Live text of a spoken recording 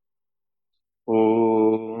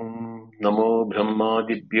नमो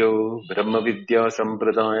ब्रह्मादिभ्यो ब्रह्मविद्या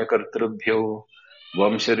संप्रदाय कर्तृभ्यो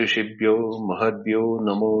वंश ऋषिभ्यो महद्भ्यो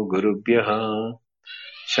नमो गुरुभ्यः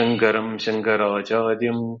शङ्करम्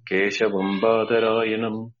शङ्कराचार्यम् केशवम्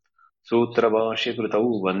बादरायणम् सूत्रभाष्यकृतौ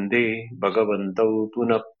वन्दे भगवन्तौ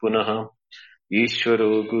पुनः पुनः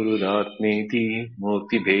ईश्वरो गुरुरात्मेति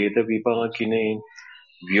मूर्तिभेदविभागिने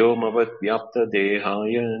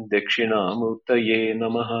व्योमवद्व्याप्तदेहाय दक्षिणामूर्तये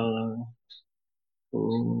नमः।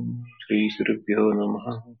 Om Shri Gurubhyo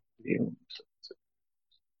Namaha.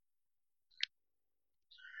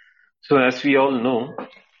 So as we all know,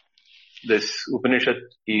 this Upanishad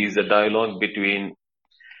is a dialogue between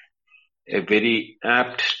a very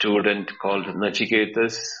apt student called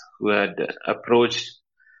Nachiketas, who had approached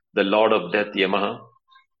the Lord of Death Yamaha,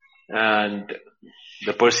 and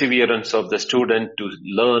the perseverance of the student to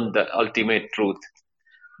learn the ultimate truth,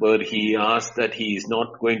 where he asked that he is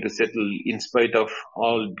not going to settle in spite of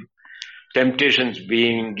all temptations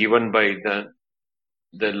being given by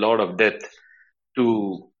the Lord of Death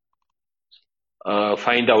to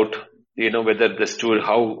find out, whether the student,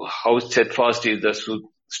 how steadfast is the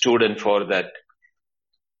student for that.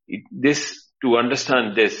 To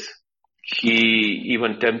understand this, he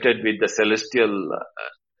even tempted with the celestial,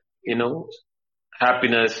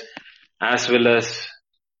 happiness as well as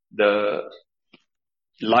the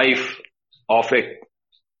life of a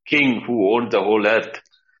king who owned the whole earth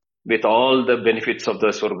with all the benefits of the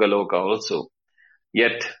Swargaloka also.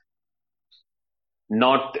 Yet,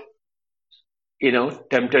 not,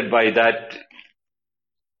 tempted by that,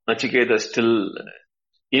 Nachiketa still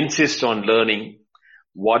insists on learning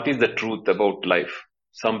what is the truth about life.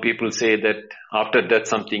 Some people say that after death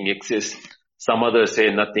something exists. Some others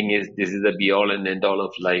say nothing is, this is the be all and end all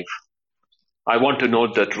of life. I want to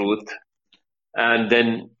know the truth. And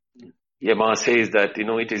then Yama says that,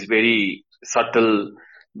 it is very subtle,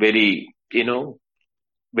 very,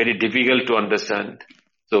 very difficult to understand.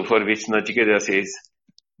 So for which Nachiketa says,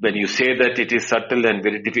 when you say that it is subtle and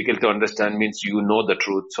very difficult to understand means you know the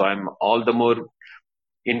truth. So I'm all the more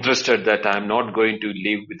interested that I'm not going to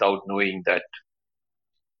live without knowing that.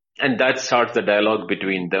 And that starts the dialogue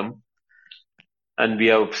between them. And we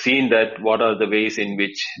have seen that what are the ways in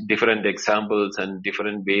which different examples and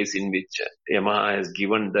different ways in which Yamaha has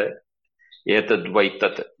given the Etad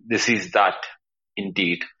Vaitat. This is that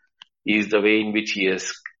indeed is the way in which he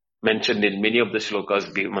has mentioned in many of the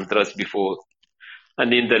shlokas, mantras before.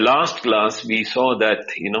 And in the last class, we saw that,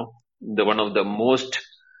 one of the most,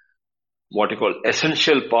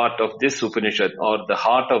 essential part of this Upanishad or the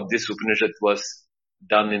heart of this Upanishad was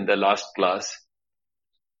done in the last class.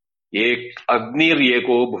 Agnir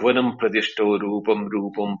eko bhuvanam pradishto rupam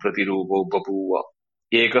rupam pratirupo babuva.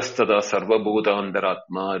 Ekastada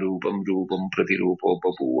sarvabhutandaratma rupam rupam pratirupo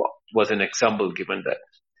babuva was an example given that.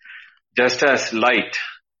 Just as light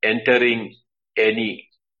entering any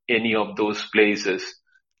of those places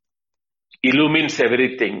illumines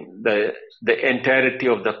everything, the entirety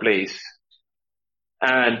of the place,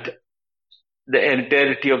 and the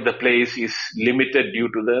entirety of the place is limited due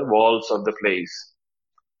to the walls of the place.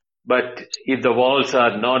 But if the walls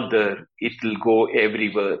are not there, it will go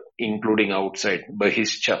everywhere, including outside,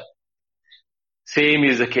 Bahishcha. Same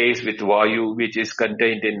is the case with Vayu, which is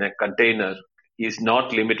contained in a container, is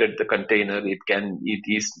not limited the container, it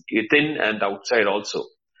is within and outside also.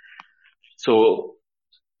 So,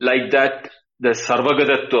 like that, the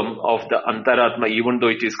Sarvagadatvam of the Antaratma, even though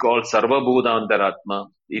it is called Sarvabhuta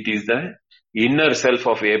Antaratma, it is the inner self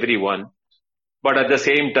of everyone. But at the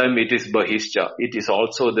same time, it is Bahishcha. It is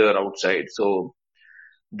also there outside. So,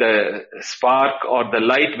 the spark or the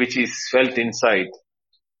light which is felt inside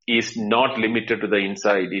is not limited to the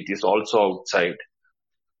inside. It is also outside.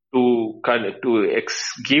 To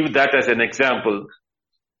give that as an example,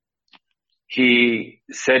 he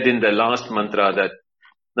said in the last mantra that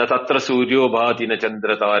Na tatra suryo bhati na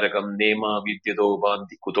chandra tarakam nema vidyado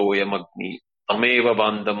bhanti kutoyam agni tameva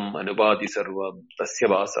bandham anubhati sarvam tasya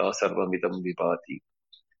vasa sarvamitam vibhati.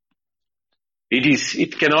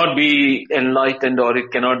 It cannot be enlightened or it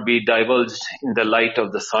cannot be divulged in the light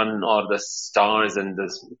of the sun or the stars and the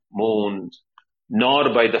moon,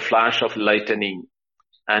 nor by the flash of lightning.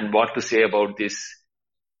 And what to say about this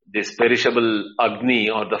perishable Agni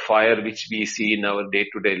or the fire which we see in our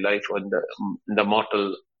day-to-day life on the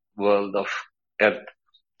mortal world of earth.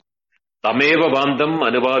 Tameva bandham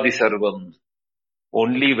anubhati sarvam.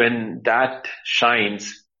 Only when that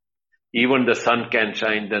shines, even the sun can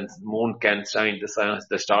shine, the moon can shine,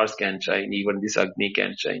 the stars can shine, even this Agni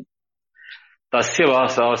can shine. Tasya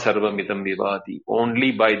vasa sarvamitam vibhati.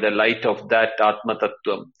 Only by the light of that Atma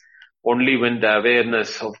Tattvam, Only when the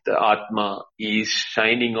awareness of the Atma is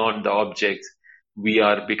shining on the objects, we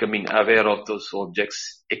are becoming aware of those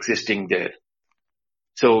objects existing there.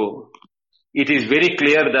 So it is very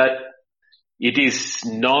clear that it is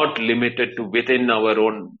not limited to within our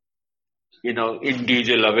own,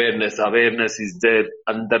 individual awareness. Awareness is there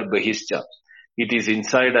under Bahishcha. It is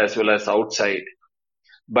inside as well as outside.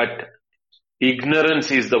 But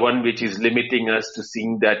ignorance is the one which is limiting us to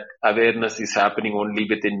seeing that awareness is happening only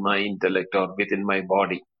within my intellect or within my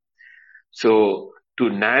body. So to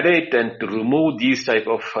narrate and to remove these type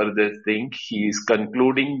of further things, he is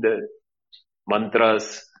concluding the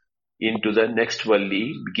mantras into the next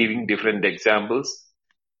valli, giving different examples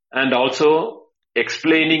and also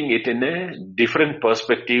explaining it in a different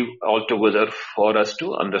perspective altogether for us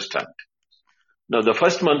to understand. Now the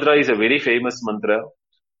first mantra is a very famous mantra,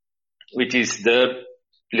 which is there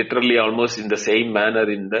literally almost in the same manner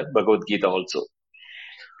in the Bhagavad Gita also.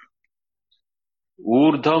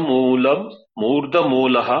 Urdhamulaha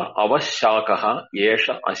avashakaha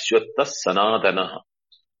yesha ashwatta sanadanaha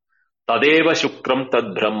tadeva shukram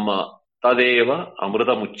tad brahma tadeva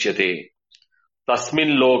amrutamuchyate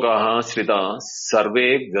tasmin lokaha shrita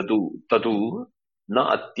sarve tadu na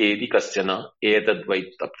atyedi kasyana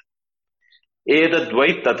edadvaitat.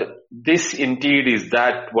 Edadvaitat. This indeed is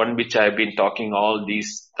that one which I have been talking all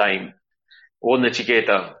this time. O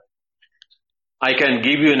Nachiketa, I can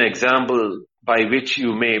give you an example by which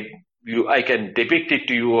I can depict it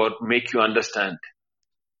to you or make you understand.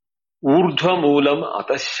 Urdhva moolam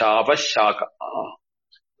atashava shaka.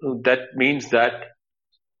 That means that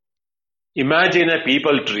imagine a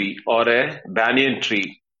peepal tree or a banyan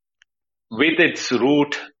tree with its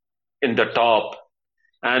root in the top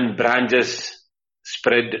and branches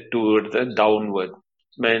spread toward the downward.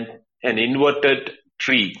 Meant an inverted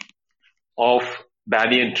tree of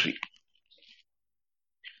banyan tree.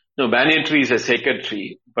 Now, banyan tree is a sacred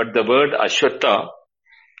tree, but the word Ashwatha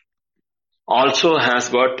also has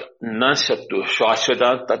got na shattu,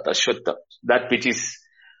 shwashwata tat ashwatha. That which is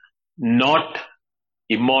not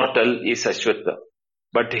immortal is Ashwatha.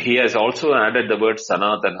 But he has also added the word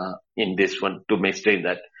Sanatana in this one to explain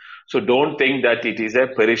that. So don't think that it is a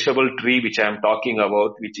perishable tree which I am talking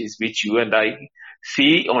about, which you and I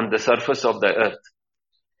see on the surface of the earth.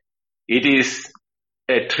 It is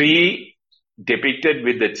a tree depicted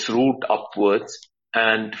with its root upwards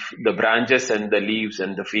and the branches and the leaves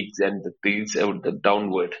and the figs and the trees out the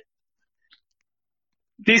downward.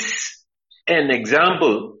 This, an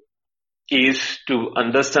example is to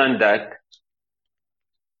understand that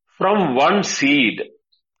from one seed,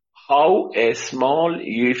 how a small,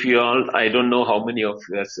 if you all, I don't know how many of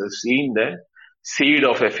us have seen the seed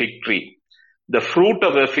of a fig tree. The fruit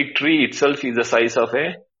of a fig tree itself is the size of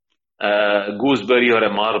a gooseberry or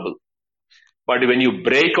a marble. But when you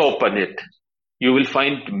break open it, you will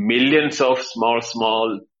find millions of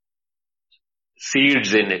small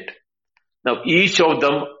seeds in it. Now each of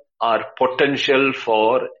them are potential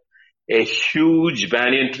for a huge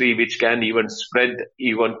banyan tree which can even spread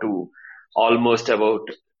even to almost about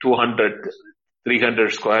 200,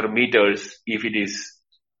 300 square meters if it is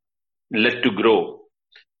let to grow.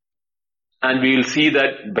 And we will see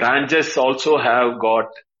that branches also have got,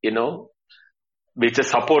 which are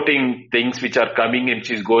supporting things which are coming and which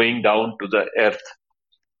is going down to the earth.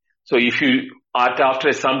 So if you,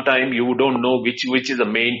 after some time, you don't know which is the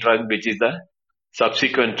main trunk, which is the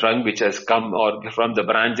subsequent trunk which has come, or from the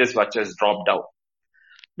branches which has dropped down.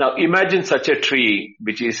 Now imagine such a tree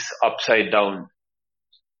which is upside down.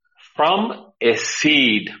 From a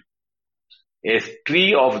seed, a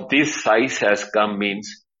tree of this size has come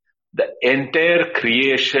means the entire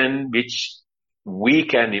creation which we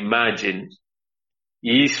can imagine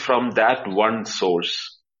is from that one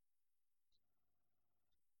source.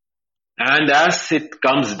 And as it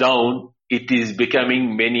comes down, it is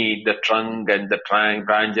becoming many, the trunk and the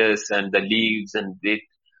branches and the leaves and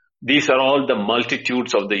these are all the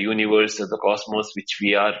multitudes of the universe and the cosmos which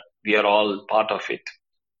we are all part of it.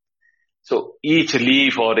 So each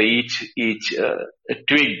leaf or each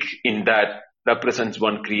twig in that represents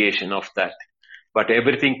one creation of that. But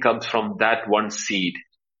everything comes from that one seed.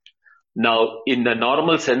 Now, in the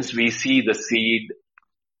normal sense, we see the seed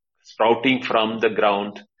sprouting from the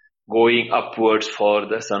ground, going upwards for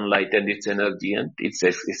the sunlight and its energy and its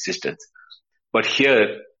existence. But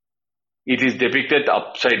here, it is depicted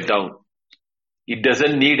upside down. It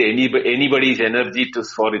doesn't need anybody's energy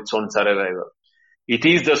for its own survival. It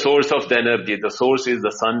is the source of the energy. The source is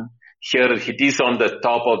the sun. Here, it is on the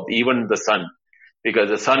top of even the sun, because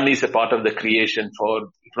the sun is a part of the creation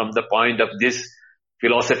from the point of this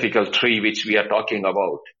philosophical tree which we are talking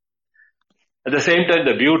about. At the same time,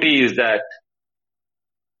 the beauty is that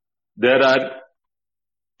there are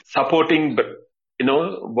supporting,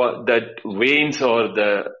 that veins or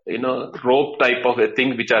the, rope type of a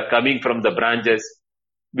thing which are coming from the branches,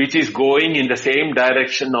 which is going in the same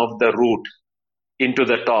direction of the root into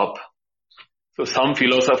the top. So some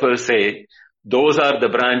philosophers say those are the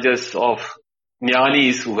branches of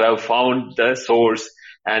jnanis who have found the source,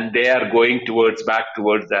 and they are going back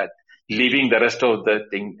towards that, leaving the rest of the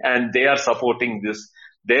thing, and they are supporting this.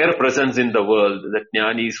 Their presence in the world, the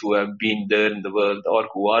jnanis who have been there in the world or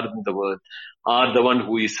who are in the world, are the one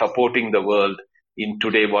who is supporting the world in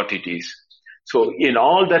today what it is. So in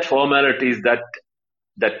all that formalities, that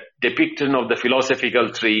depiction of the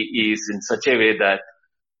philosophical tree is in such a way that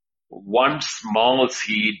one small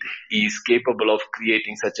seed is capable of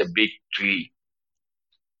creating such a big tree.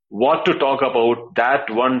 What to talk about that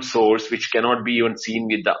one source which cannot be even seen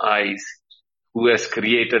with the eyes, who has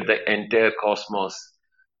created the entire cosmos,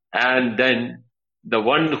 and then the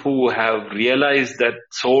one who have realized that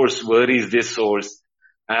source, where is this source,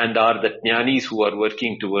 and are the jnanis who are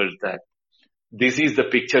working towards that. This is the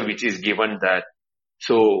picture which is given that.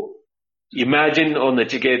 So imagine, O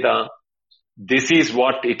Nachiketa, this is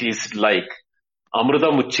what it is like.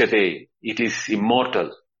 Amrita Muchyate, it is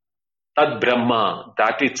immortal. Tad Brahma,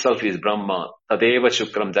 that itself is Brahma. Tadeva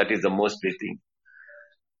Shukram, that is the most thing.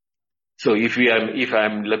 So if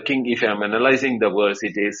I'm analyzing the verse,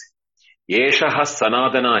 it is Yeshaha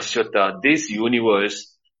Sanadana Ashwata, this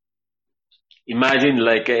universe, imagine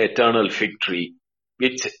like an eternal fig tree,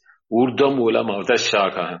 which Urdhva Moolam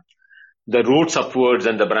Avdashaka, the roots upwards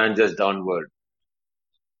and the branches downward.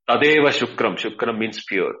 Tadeva Shukram, Shukram means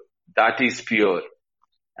pure, that is pure.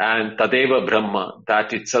 And Tadeva Brahma,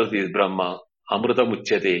 that itself is Brahma. Amrita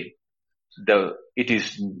Muchyate, it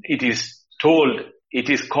is told, it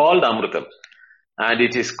is called Amritam. And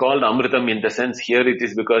it is called Amritam in the sense here it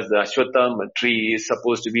is because the Ashwatthama tree is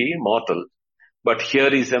supposed to be mortal. But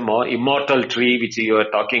here is a more immortal tree which you are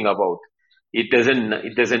talking about. It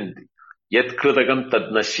doesn't, Yat Krutagam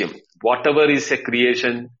Tad Nashyam. Whatever is a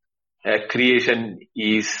creation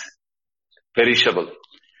is perishable.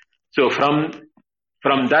 So from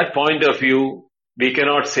that point of view, we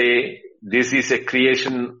cannot say this is a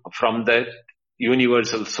creation from the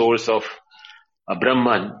universal source of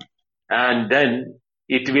Brahman, and then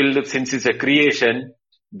it will, since it's a creation,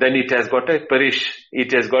 then it has got a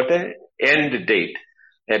end date,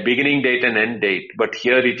 a beginning date and end date. But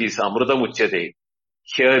here it is Amrita Muchyate.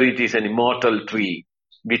 Here it is an immortal tree,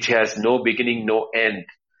 which has no beginning, no end.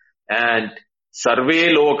 And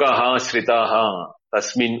Sarve Lokaha Shritaha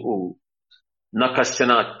Tasmin U Na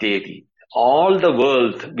Kaschana Atyeti. All the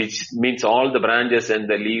world, which means all the branches and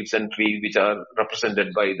the leaves and trees which are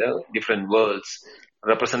represented by the different worlds,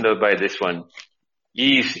 represented by this one,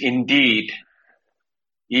 is in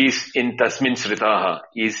Tasmin Shritaha,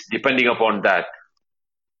 is depending upon that.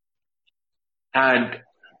 And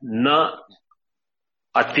Na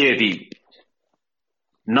Atyeti,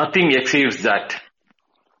 nothing exceeds that.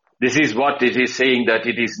 This is what it is saying, that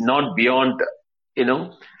it is not beyond,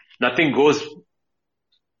 nothing goes,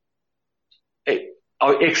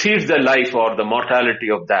 exceeds the life or the mortality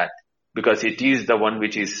of that, because it is the one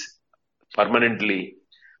which is permanently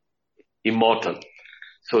immortal.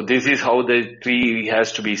 So this is how the tree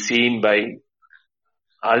has to be seen by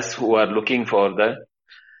us who are looking for a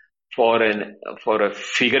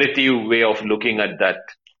figurative way of looking at that.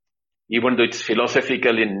 Even though it's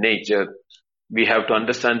philosophical in nature, we have to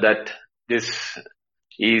understand that this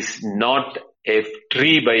is not a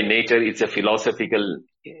tree by nature, it's a philosophical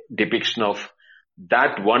depiction of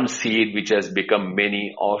that one seed which has become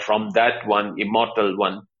many, or from that one immortal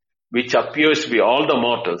one, which appears to be all the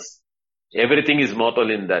mortals. Everything is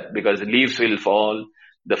mortal in that, because leaves will fall,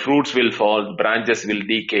 the fruits will fall, branches will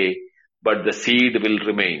decay, but the seed will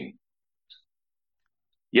remain.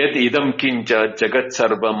 Yat idam kincha jagat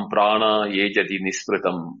sarvam prana yejati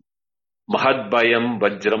nispratam mahadbayam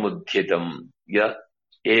vajramudhyatam ya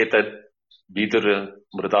etat vidur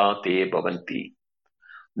mrita te bhavanti.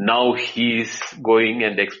 Now he is going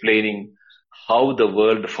and explaining how the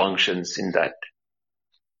world functions in that.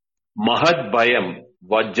 Mahadbayam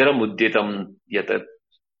vajramudhyatam yatat.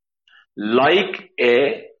 Like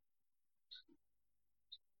a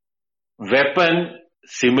weapon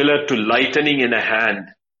similar to lightning in a hand,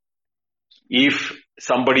 if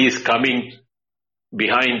somebody is coming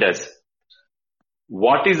behind us,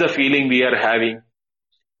 what is the feeling we are having?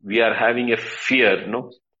 We are having a fear,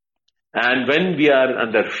 no? And when we are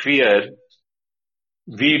under fear,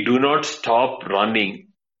 we do not stop running,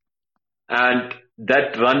 and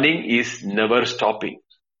that running is never stopping.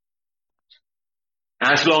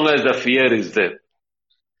 as long as the fear is there.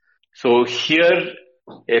 So here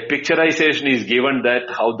a picturization is given that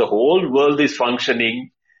how the whole world is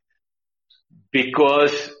functioning,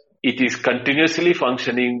 because it is continuously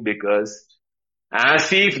functioning, because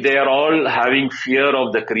as if they are all having fear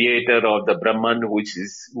of the creator or the Brahman,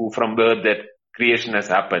 who from where that creation has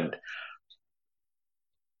happened.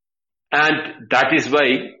 And that is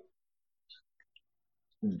why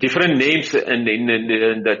different names, and in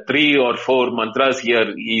the 3 or 4 mantras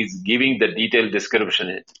here, he is giving the detailed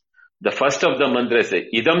description. The first of the mantras is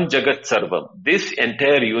Idam Jagat Sarvam. This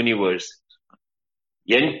entire universe,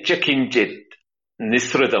 Yancha Kinchit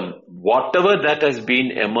Nisrutam, whatever that has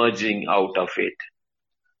been emerging out of it,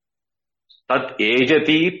 Tat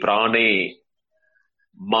Ejati Prane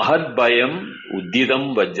Mahad Bayam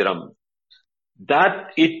Uddidam Vajram,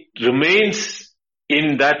 that it remains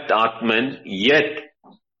in that Atman, yet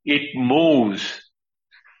it moves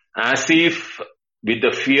as if with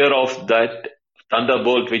the fear of that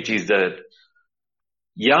thunderbolt which is there.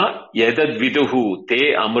 Ya yadad viduhu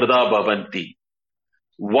te amrita bhavanti.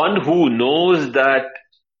 One who knows that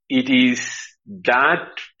it is that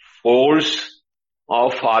force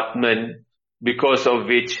of Atman because of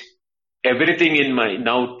which everything in my,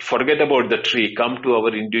 now forget about the tree, come to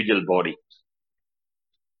our individual body.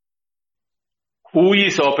 Who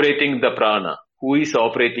is operating the prana? Who is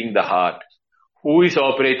operating the heart? Who is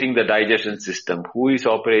operating the digestion system? Who is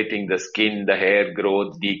operating the skin, the hair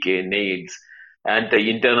growth, decay, nails, and the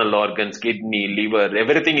internal organs, kidney, liver,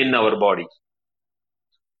 everything in our body?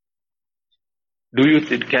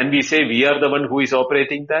 Can we say we are the one who is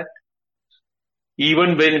operating that?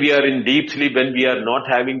 Even when we are in deep sleep, when we are not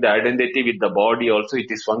having the identity with the body, also it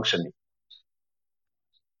is functioning.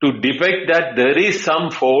 To depict that there is some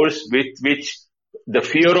force with which, the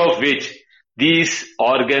fear of which these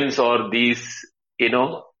organs or these,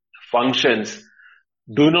 functions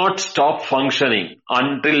do not stop functioning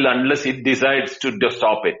unless it decides to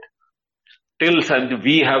stop it.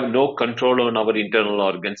 We have no control on our internal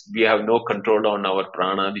organs. We have no control on our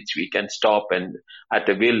prana, which we can stop and at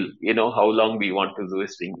a will, how long we want to do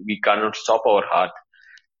this thing. We cannot stop our heart.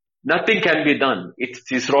 Nothing can be done.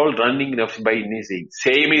 It's all running by instinct.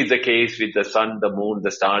 Same is the case with the sun, the moon,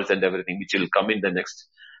 the stars and everything, which will come in the next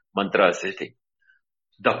mantra setting.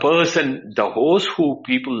 Those who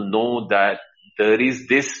people know that there is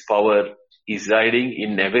this power residing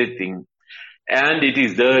in everything, and it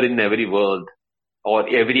is there in every world or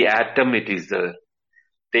every atom, it is there.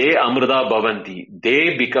 Te amrita bhavanti.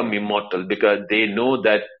 They become immortal because they know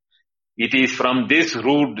that it is from this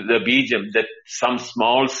root, the bijam, that some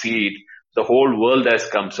small seed, the whole world has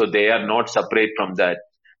come. So they are not separate from that.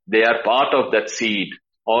 They are part of that seed,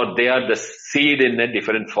 or they are the seed in a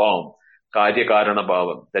different form. Karya Karana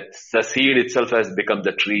Bhavam. That the seed itself has become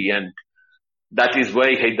the tree, and that is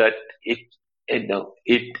why that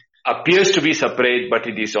it appears to be separate, but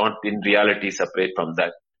it is not in reality separate from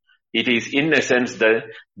that. It is in essence the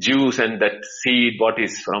juice and that seed, what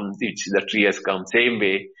is from which the tree has come. Same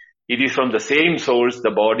way, it is from the same source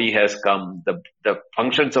the body has come. The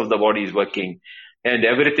functions of the body is working, and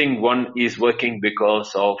everything one is working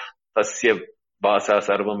because of tasya bhasa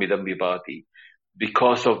sarvam idam vibhati,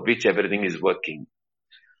 because of which everything is working.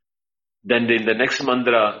 Then in the next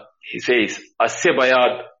mantra, he says, Asya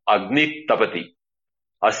bhayad agni tapati,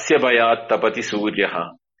 Asya bhayad tapati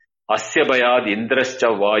suryaha, Asya bhayad indrascha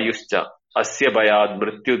vayuscha, Asya bhayad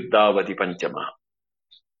mrityuddhavati panchama.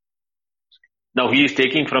 Now he is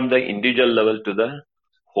taking from the individual level to the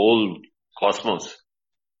whole cosmos.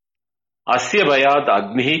 Asya bhayad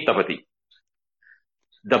agni tapati.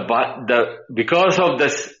 Because of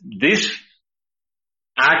this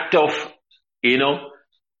act of,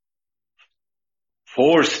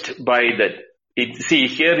 forced by that. See,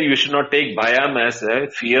 here you should not take bhayam as a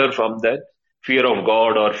fear from that, fear of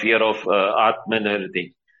God or fear of Atman and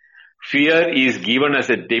everything. Fear is given as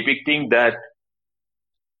a depicting that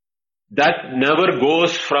never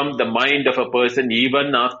goes from the mind of a person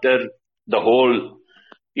even after the whole,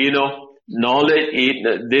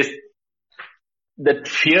 knowledge, that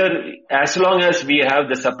fear, as long as we have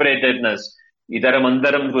the separatedness, Idaram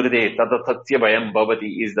Andaram Gurde, Tata Satya Bhayam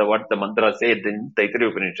Bhavati is what the mantra said in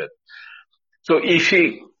Taittiriya Upanishad. So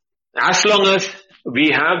as long as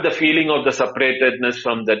we have the feeling of the separatedness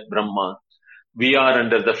from that Brahma, we are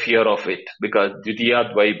under the fear of it, because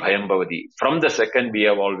Dvitiyat Vai Bhayam Bhavati. From the second, we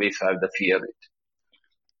have always had the fear of it.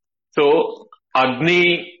 So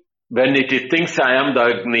Agni, when it thinks I am the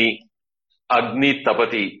Agni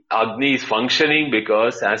Tapati, Agni is functioning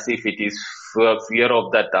because as if it is fear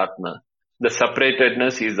of that Atma. The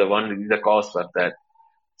separatedness is the cause for that.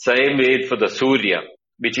 Same way for the Surya,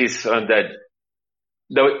 which is that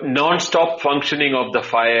the non-stop functioning of the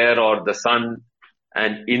fire or the sun,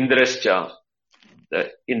 and Indrascha.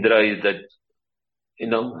 Indra is the,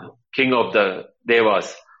 king of the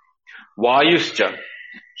Devas. Vayuscha.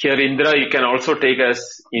 Here Indra you can also take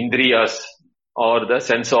as Indriyas or the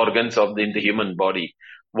sense organs in the human body.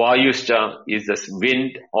 Vayuscha is the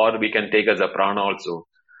wind, or we can take as a prana also.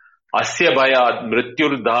 Asya bhayad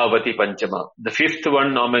mrityur dhavati panchama. The fifth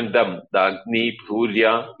one among them, the Agni,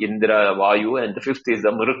 Surya, Indra, Vayu, and the fifth is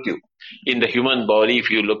the Mrityu. In the human body, if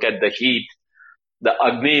you look at the heat, the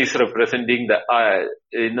Agni is representing the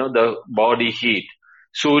body heat.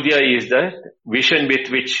 Surya is the vision with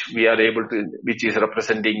which we are able to, which is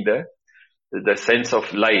representing the sense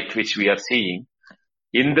of light which we are seeing.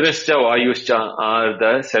 Indrascha, Vayuscha are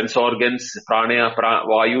the sense organs.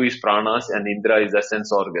 Vayu is pranas and Indra is the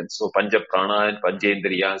sense organs. So Pancha Prana and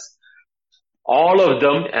Panchendriyas. All of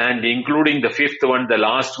them, and including the fifth one, the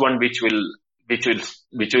last one, which will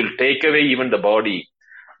take away even the body.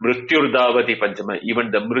 Mrityur Davati Panchama.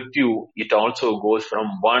 Even the Mrityu, it also goes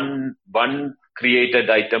from one created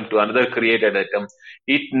item to another created item.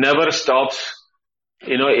 It never stops,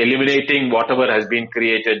 eliminating whatever has been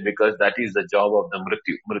created, because that is the job of the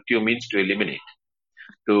Mrityu. Mrityu means to eliminate,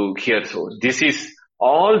 to here. So this is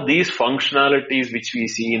all these functionalities which we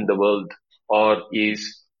see in the world, or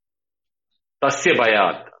is Tasya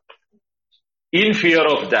Bhayat, in fear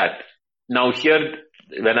of that. Now here,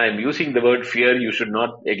 when I am using the word fear, you should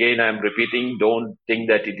not, again I am repeating, don't think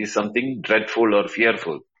that it is something dreadful or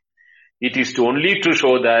fearful. It is only to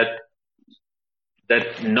show that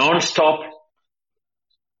non-stop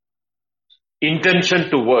intention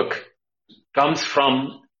to work comes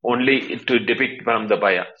from only to depict from the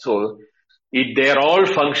Bhaya. So they are all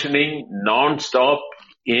functioning non-stop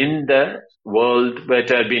in the world that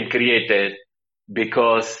have been created,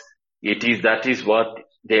 because that is what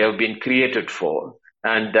they have been created for.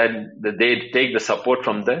 And then they take the support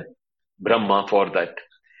from the Brahma for that.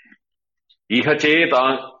 Iha chet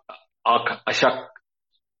ashak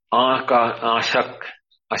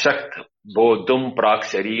bodhum prak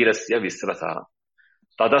sharirasya visrasa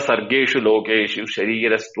tada sargeshu lokeshu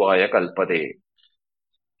sharirastvaya kalpade.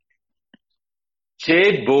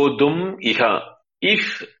 Chet bodhum iha.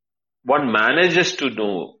 If one manages to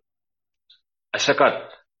know ashakat,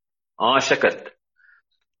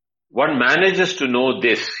 one manages to know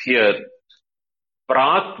this here,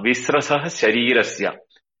 prak visrasah sharirasya,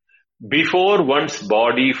 before one's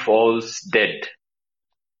body falls dead.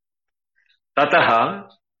 Tataha,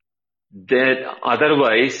 that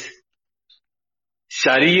otherwise,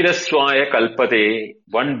 sharirasvaya kalpate,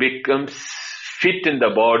 one becomes fit in the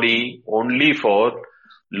body only for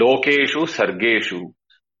lokeshu sargeshu.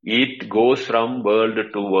 It goes from world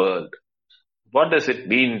to world. What does it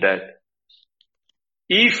mean that?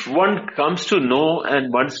 If one comes to know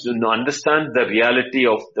and wants to understand the reality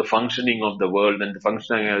of the functioning of the world and the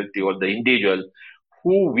functionality of the individual,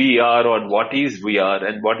 who we are or what is we are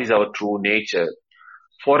and what is our true nature,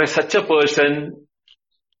 for such a person,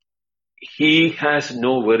 he has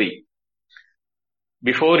no worry.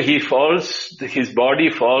 Before he falls, his body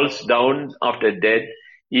falls down after death.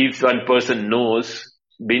 If one person knows,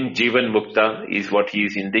 bin Jivan Mukta is what he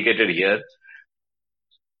is indicated here,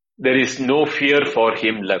 there is no fear for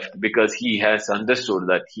him left, because he has understood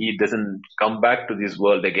that he doesn't come back to this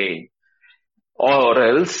world again. Or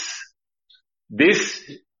else, this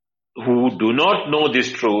who do not know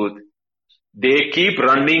this truth, they keep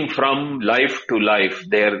running from life to life.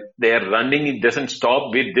 They're running, it doesn't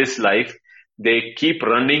stop with this life. They keep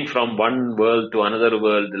running from one world to another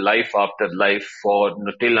world, life after life,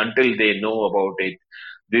 until they know about it.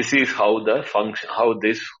 This is how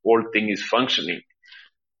this whole thing is functioning.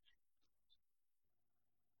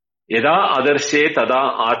 Yada adarshe tada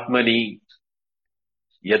atmani,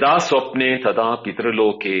 yada swapne tada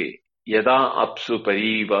pitraloke, yada apsu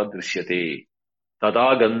pariva drishyate,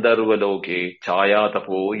 tada gandharvaloke, chaya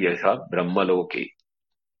tapo yasa brahmaloke.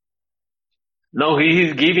 Now he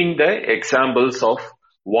is giving the examples of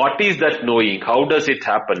what is that knowing, how does it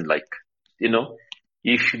happen,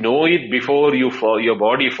 if you know it before your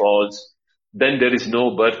body falls, then there is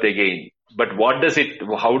no birth again. But how does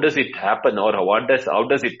it happen, or how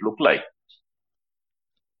does it look like?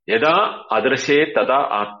 Yada adrashe tada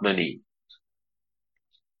atmani.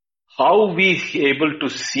 How we able to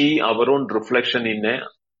see our own reflection in a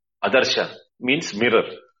adarsha, means mirror.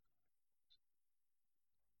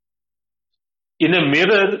 In a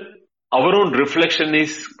mirror, our own reflection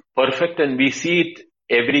is perfect and we see it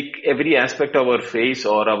every aspect of our face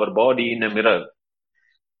or our body in a mirror,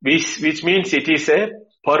 which means it is a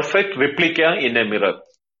perfect replica in a mirror.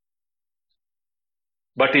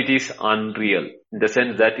 but it is unreal in the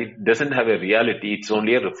sense that it doesn't have a reality, it's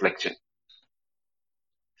only a reflection.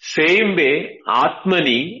 Same way,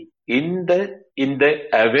 Atmani, in the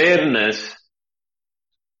awareness,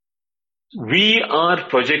 we are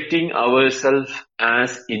projecting ourselves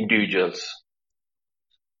as individuals.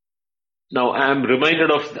 Now, I am reminded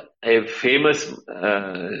of a famous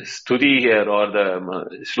stuti here, or the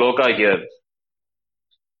shloka here,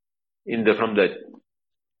 from the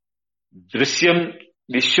Drishyam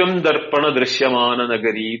Vishwam Darpana Drishyamana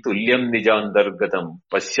Nagari Tulyam Nijandargatam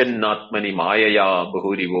Pasyannatmani Mayaya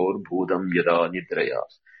Bahurivor Bhudam Yada Nidraya.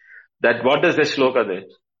 That what does the shloka there?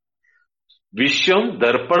 Vishwam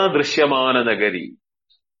Darpana Drishyamana Nagari.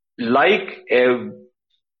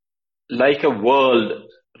 Like a world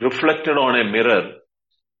reflected on a mirror,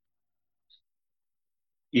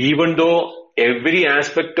 even though every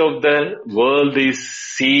aspect of the world is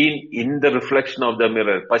seen in the reflection of the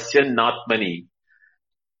mirror, Pasyannatmani.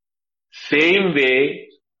 Same way,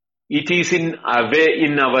 it is in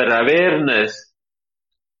our awareness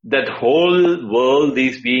that whole world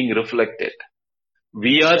is being reflected.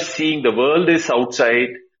 We are seeing the world is outside,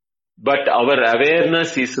 but our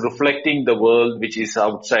awareness is reflecting the world which is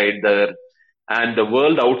outside there. And the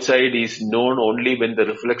world outside is known only when the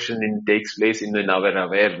reflection takes place in our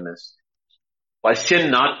awareness.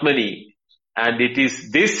 Pasyannatmani, and it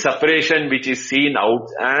is this separation which is seen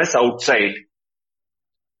as outside,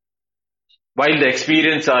 while the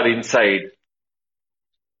experience are inside.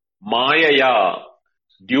 Mayaya,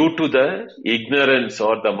 due to the ignorance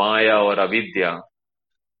or the maya or avidya.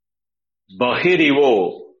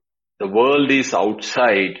 Bahirivo, the world is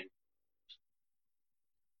outside.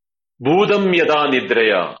 Bhudam yada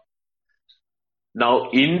nidraya. Now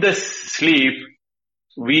in the sleep,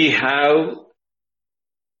 we have,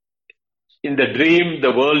 in the dream,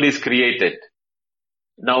 the world is created.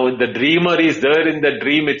 Now the dreamer is there in the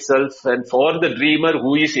dream itself, and for the dreamer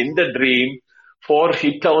who is in the dream, for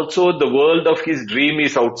it also the world of his dream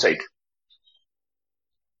is outside.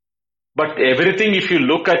 But everything, if you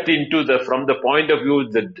look at from the point of view,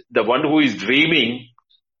 the one who is dreaming,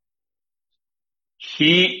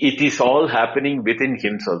 it is all happening within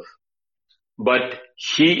himself. But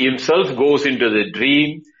he himself goes into the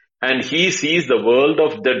dream and he sees the world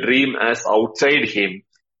of the dream as outside him.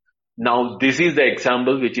 Now this is the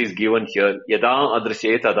example which is given here. Yada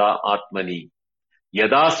adrishe tada atmani.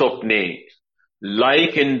 Yada sopne.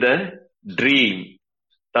 Like in the dream.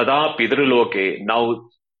 Tada pidruloke.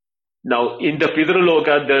 Now in the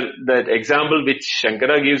pidruloka, the example which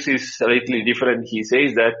Shankara gives is slightly different. He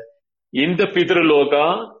says that in the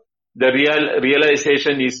pidruloka, the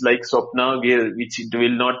realization is like swapna, which it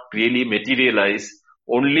will not really materialize.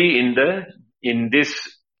 Only in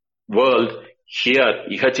this world, here,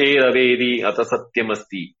 ihache avedi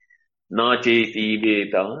atasatyamasti, na cheti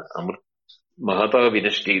veda mahata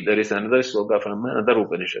vinashti. There is another sloka from another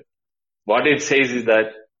Upanishad. What it says is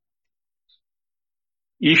that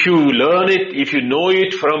if you learn it, if you know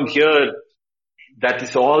it from here, that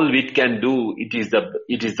is all we can do. It is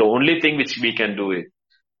the only thing which we can do it.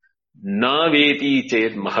 Na veti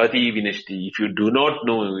chet mahati vinashti. If you do not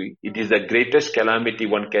know, it is the greatest calamity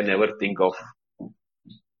one can ever think of.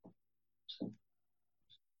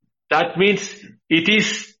 That means it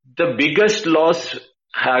is the biggest loss,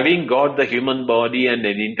 having got the human body and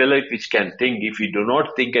an intellect which can think. If you do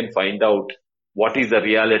not think and find out what is the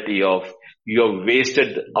reality of, you have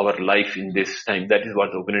wasted our life in this time. That is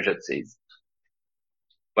what Upanishad says.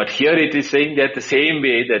 But here it is saying that the same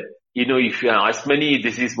way that, if you ask many,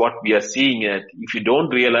 this is what we are seeing it. If you don't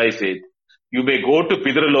realize it, you may go to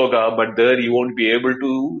Pidraloka, but there you won't be able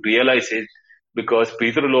to realize it, because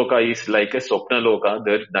Pidraloka is like a Swapnaloka.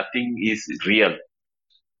 There nothing is real.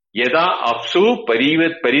 Yada apsu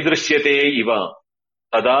paridrishyate iva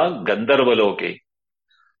tada Gandharvaloke.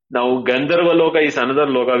 Now Gandharvaloka is another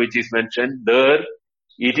loka which is mentioned. There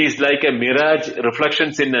it is like a mirage,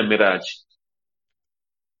 reflections in a mirage.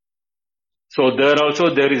 So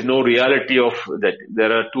there is no reality of that.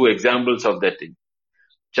 There are two examples of that thing.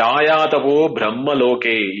 Chayatavo Brahmaloke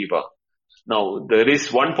iva. Now there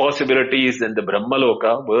is one possibility is in the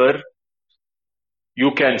Brahmaloka where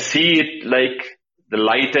you can see it like the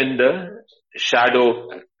light and the shadow,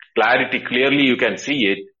 clearly you can see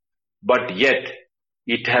it, but yet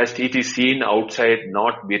it is seen outside,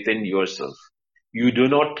 not within yourself. You do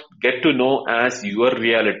not get to know as your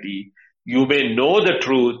reality. You may know the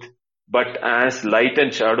truth, but as light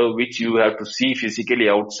and shadow which you have to see physically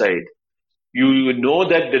outside. You know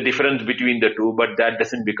that the difference between the two, but that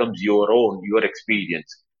doesn't become your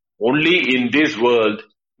experience. Only in this world,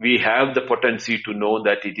 we have the potency to know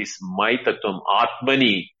that it is my tattvam,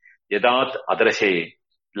 atmani, yadat adrashe.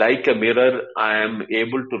 like a mirror, I am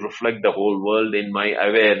able to reflect the whole world in my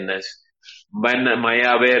awareness. When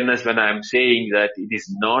I am saying that it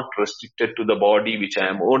is not restricted to the body which I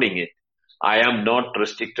am owning it. I am not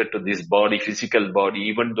restricted to this body, physical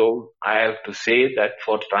body, even though I have to say that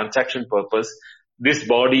for transaction purpose, this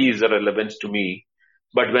body is irrelevant to me.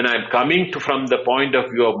 But when I'm coming from the point of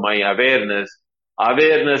view of my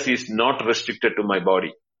awareness is not restricted to my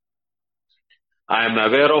body. I am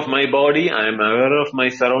aware of my body, I am aware of my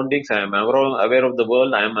surroundings, I am aware of the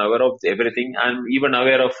world, I am aware of everything, I am even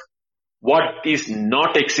aware of what is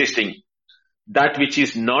not existing. That which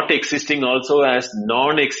is not existing also as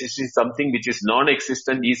non-existing, something which is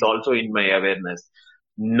non-existent is also in my awareness.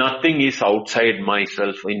 Nothing is outside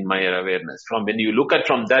myself in my awareness. From when you look at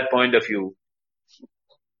from that point of view,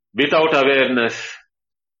 without awareness,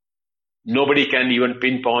 nobody can even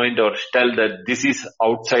pinpoint or tell that this is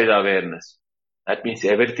outside awareness. That means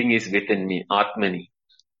everything is within me, Atmani.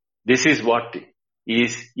 This is what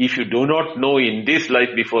is, if you do not know in this life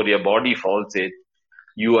before your body falls in,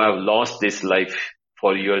 you have lost this life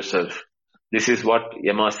for yourself. This is what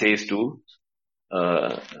Yama says to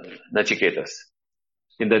Nachiketas.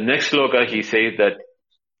 In the next sloka, he says that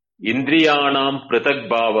Indriyanam pratak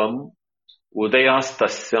bhavam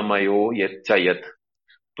udayastasya yachayat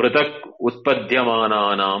pratak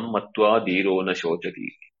utpadhyamananam matva dhiro na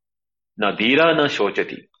shochati. Now, dhira na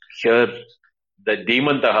shochati. Here, the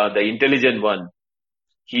Demantaha, the intelligent one,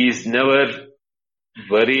 he is never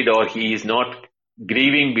worried or he is not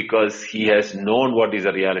grieving because he has known what is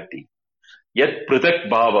the reality. Yet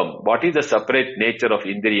pratak bhavam, what is the separate nature of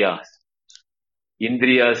indriyas?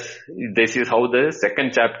 Indriyas, this is how the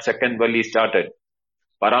second valley started.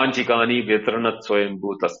 Paranchikani vitranat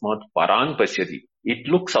swayambhu tasmat parang pashyati. It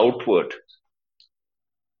looks outward.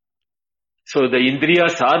 So the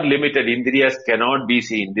indriyas are limited. Indriyas cannot be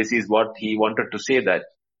seen. This is what he wanted to say, that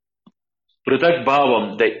pratak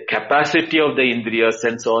bhavam, the capacity of the indriya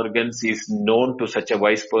sense organs is known to such a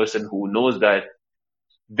wise person who knows that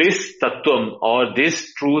this tattvam or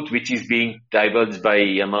this truth which is being divulged by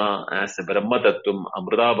Yama as a Brahma tattvam,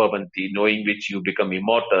 amrita bhavanti, knowing which you become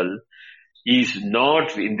immortal, is not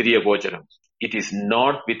indriya gocharam. It is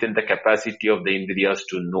not within the capacity of the indriyas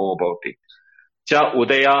to know about it. Cha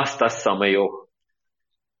udayas tas samayo.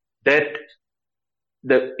 That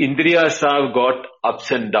the indriyas have got ups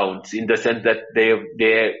and downs in the sense that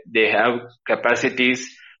they have capacities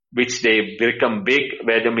which they become big,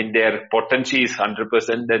 where their potency is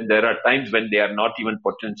 100%, then there are times when they are not even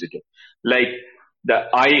potentiated. Like the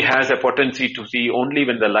eye has a potency to see only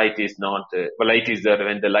when the light is not, light is there.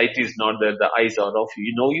 When the light is not there, the eyes are of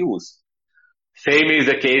no use. Same is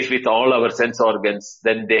the case with all our sense organs.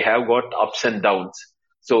 Then they have got ups and downs.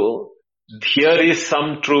 So here is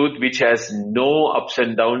some truth which has no ups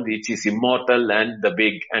and downs, which is immortal and the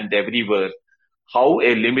big and everywhere. How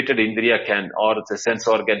a limited indriya can, or the sense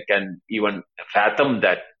organ can even fathom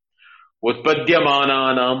that.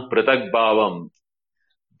 Utpadhyamananam pratak bhavam.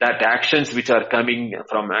 That actions which are coming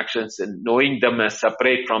from actions and knowing them as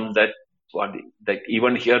separate from that body. That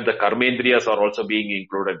even here the karmendriyas are also being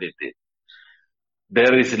included in it.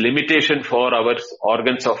 There is limitation for our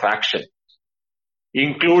organs of action,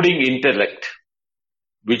 including intellect,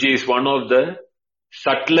 which is one of the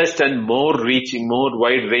subtlest and more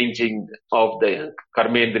wide-ranging of the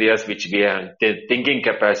karmendriyas which we have, the thinking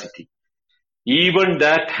capacity. Even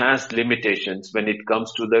that has limitations when it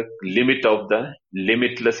comes to the limit of the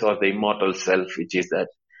limitless or the immortal self, which is that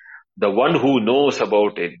the one who knows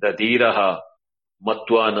about it, the dhiraha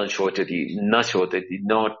matva na shotati,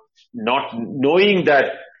 not knowing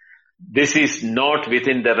that this is not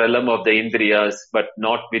within the realm of the indriyas, but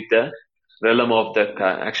not with the realm of the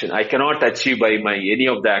action. I cannot achieve by any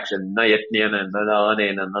of the action. Na yatnyana, na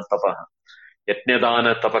danena, na tapaha.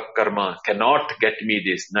 Yatnyadana tapak karma cannot get me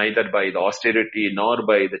this, neither by the austerity, nor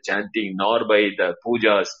by the chanting, nor by the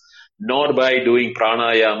pujas, nor by doing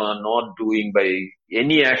pranayama, nor doing by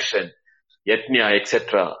any action, yatnya,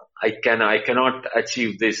 etc. I cannot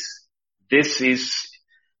achieve this. This is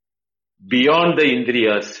beyond the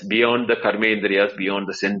indriyas, beyond the karmendriyas, beyond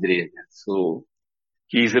the sendriyas. So,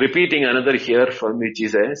 he is repeating another here from which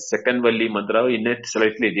is a second valli mantra in a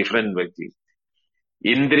slightly different way.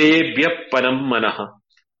 Indriyebhya panam manaha,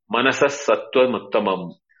 manasas sattva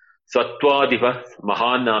muttamam, sattvadiva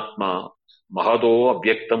mahanatma, mahado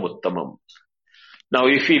abhyaktam uttamam. Now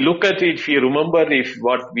if we look at it, if you remember if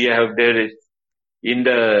what we have done in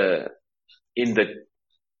the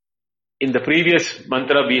previous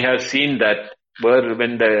mantra, we have seen that where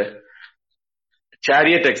when the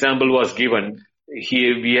chariot example was given,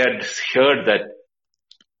 here we had heard that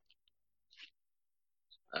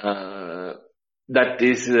That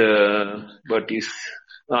is,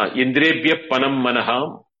 Indrebhya Panam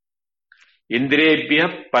Manaha, Indrebhya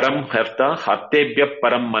Param Harta, Hartebhya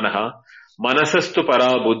Param Manaha, Manasastu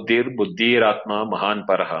Para Buddhir, Buddhiratma Mahan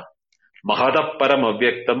Paraha. Mahada Param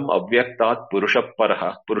Avyaktam, Avyaktat Purusha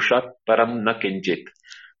Paraha, Purushat Param Na Kinchit.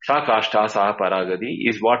 Sa Kashta Saha Paragadi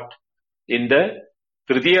is what in the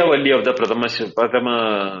Tritiya Valli of the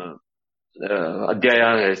Pratama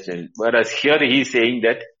Adhyaya has said. Whereas here he is saying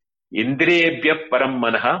that Indriyebhya Param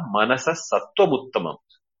Manaha Manasa Sattvam Uttamam.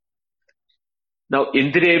 Now,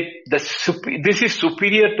 this is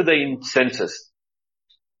superior to the senses,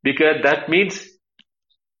 because that means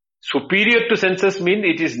superior to senses means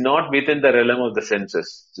it is not within the realm of the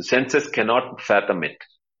senses. The senses cannot fathom it.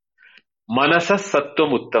 Manasa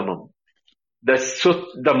Sattvam Uttamam.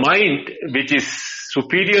 The mind, which is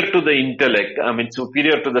superior to the intellect,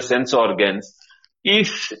 superior to the sense organs,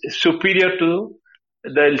 is superior to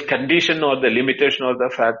the condition or the limitation or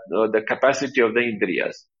the capacity of the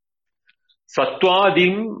indriyas.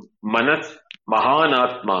 Sattvadim manas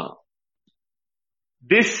mahanatma.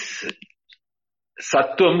 This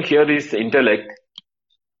sattvam here is the intellect.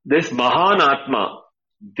 This mahanatma,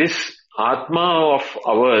 this atma of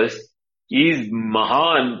ours is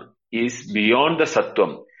mahan, is beyond the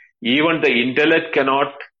sattvam. Even the intellect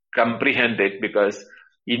cannot comprehend it, because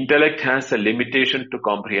intellect has a limitation to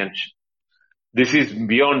comprehension. This is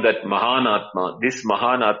beyond that mahanatma. This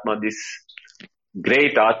mahanatma, this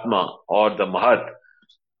great Atma or the Mahat,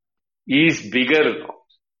 is bigger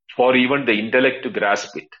for even the intellect to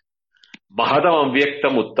grasp it. Mahadam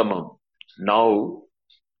Avyaktam Uttamam. Now,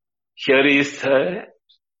 here is a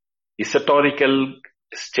esoterical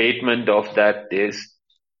statement of that is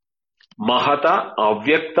Mahata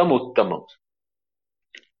Avyaktam Uttamam.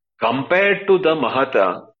 Compared to the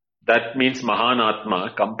Mahata, that means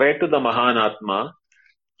Mahanatma, compared to the Mahanatma,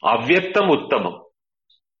 Avyaktam Uttamam.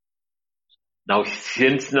 Now,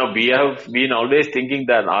 since we have been always thinking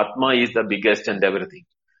that Atma is the biggest and everything.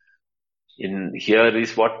 Here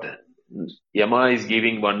is what Yama is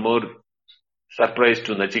giving one more surprise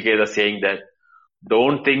to Nachiketa, saying that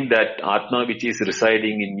don't think that Atma which is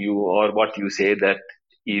residing in you, or what you say that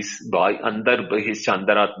is by Andar Bahischa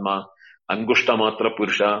Andaratma, Angushta Matra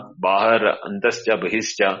Purusha, Bahar Andascha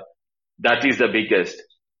Bahischa, that is the biggest.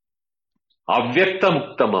 Avyakta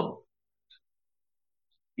Muktamam.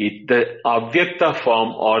 The Avyakta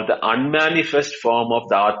form or the unmanifest form of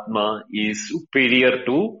the Atma is superior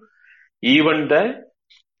to even the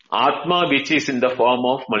Atma which is in the form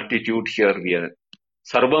of multitude here.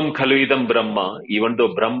 Sarvam Khaluidam Brahma, even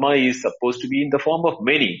though Brahma is supposed to be in the form of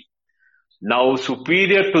many. Now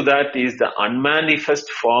superior to that is the unmanifest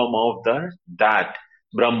form of that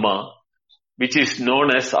Brahma, which is known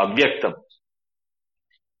as Avyaktam.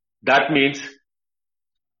 That means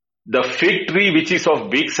the fig tree which is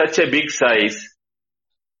of such a big size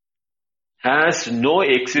has no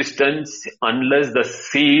existence unless the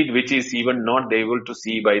seed which is even not able to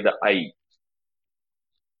see by the eye.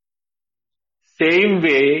 Same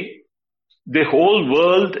way, the whole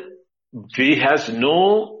world has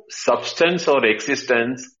no substance or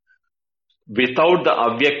existence without the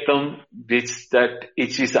Avyaktam,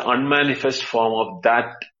 it is the unmanifest form of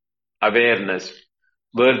that awareness,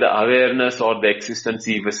 where the awareness or the existence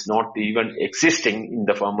is not even existing in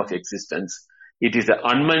the form of existence. It is the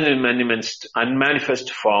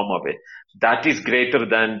unmanifest form of it. That is greater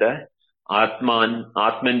than the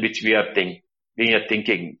Atman which we are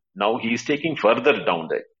thinking. Now he is taking further down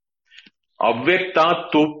there.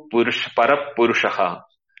 Avyakta tu parapurushaha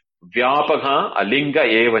vyapagha alinga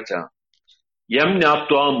evacha yam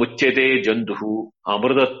nyatva muchyate janduhu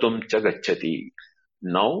amrudatvam cha gacchati.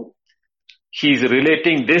 Now he is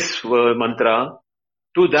relating this mantra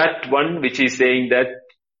to that one which is saying that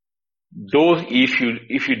though if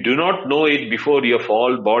you do not know it before your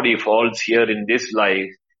body falls here in this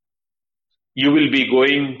life, you will be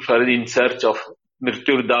going in search of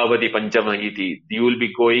Mrityurdavati Panchamahiti. You will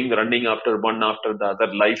be running after one after the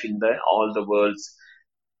other life in all the worlds.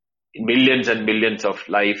 Millions and millions of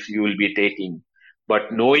lives you will be taking.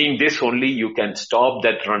 But knowing this only, you can stop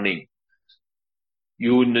that running.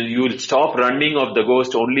 You will stop running of the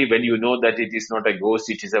ghost only when you know that it is not a ghost,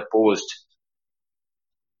 it is a post.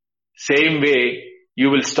 Same way, you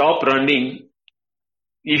will stop running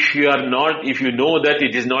if you know that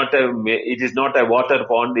it is not a water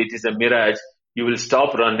pond, it is a mirage. You will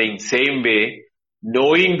stop running. Same way,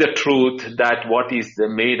 knowing the truth that what is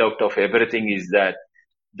made out of everything is that,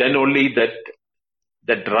 then only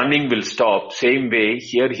that running will stop. Same way,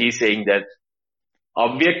 here he is saying that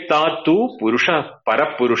Avyakta tu Purusha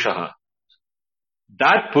Parapurushaha.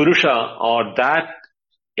 That Purusha or that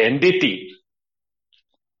entity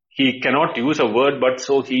He cannot use a word, but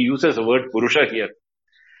so he uses the word Purusha here.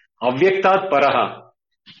 Avyaktat Paraha.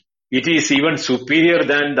 It is even superior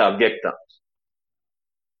than the Avyakta.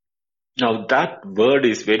 Now that word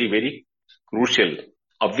is very, very crucial.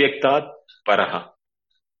 Avyaktat Paraha.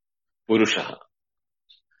 Purusha.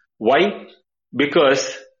 Why?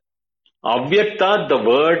 Because Avyaktat, the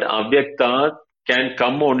word Avyaktat can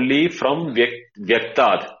come only from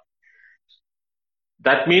Vyaktat.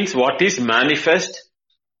 That means what is manifest.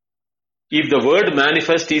 If the word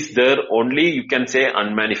manifest is there only, you can say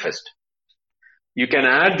unmanifest. You can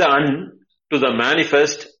add the un to the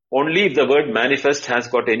manifest only if the word manifest has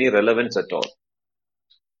got any relevance at all.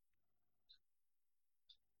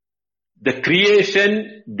 The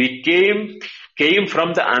creation came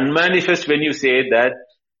from the unmanifest when you say that,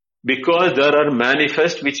 because there are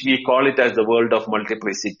manifest, which we call it as the world of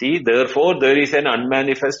multiplicity, therefore there is an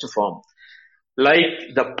unmanifest form.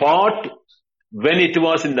 Like the pot, when it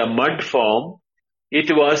was in the mud form,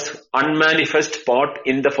 it was unmanifest pot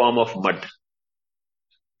in the form of mud.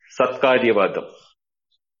 Satkaryavadam.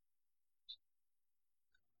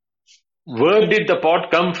 Where did the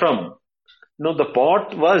pot come from? No, the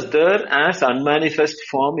pot was there as unmanifest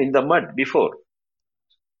form in the mud before.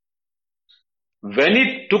 When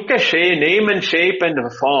it took a name and shape and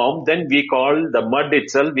form, then we call the mud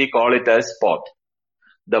itself, we call it as pot.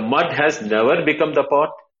 The mud has never become the pot,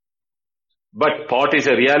 but pot is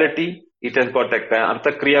a reality. It has got a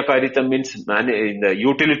artha kriya karita, means the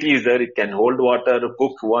utility is there. It can hold water,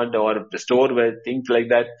 cook one, or store things like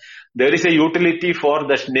that. There is a utility for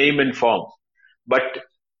the name and form. But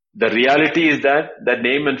the reality is that the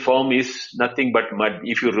name and form is nothing but mud.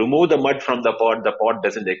 If you remove the mud from the pot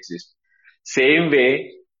doesn't exist. Same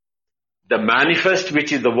way, the manifest,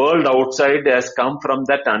 which is the world outside, has come from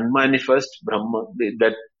that unmanifest Brahma,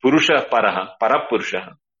 that Purusha Paraha,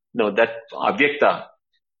 Parapurusha. No, that Avyakta.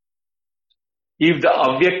 If the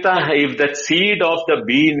Avyakta, if that seed of the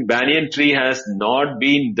banyan tree has not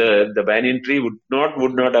been there, the banyan tree would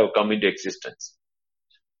not have come into existence.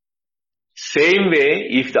 Same way,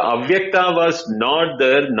 if the Avyakta was not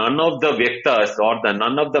there, none of the Vyaktas or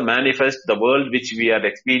none of the manifest, the world which we are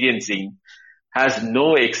experiencing, has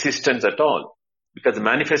no existence at all. Because the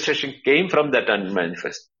manifestation came from that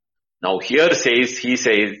unmanifest. Now here he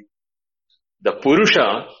says, the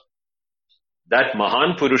Purusha, that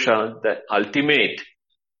Mahan Purusha, the ultimate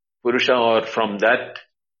Purusha, or from that,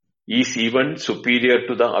 is even superior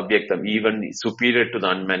to the Avyaktam, even superior to the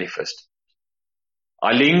unmanifest.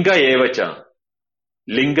 Alinga evacha.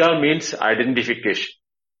 Linga means identification.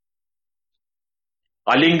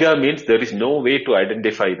 Alinga means there is no way to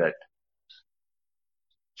identify that.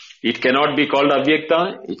 It cannot be called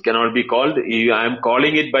Avyakta. It cannot be called, I am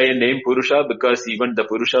calling it by a name Purusha, because even the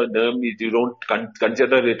Purusha name, you don't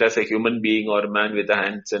consider it as a human being or a man with the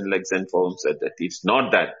hands and legs and forms. It's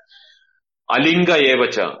not that. Alinga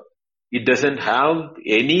evacha. It doesn't have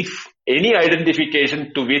any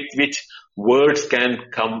identification to which words can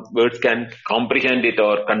comprehend it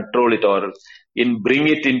or control it or bring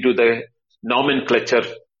it into the nomenclature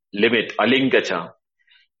limit. Alingacha.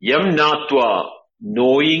 Yam natva,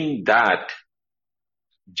 knowing that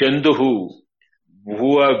Janduhu,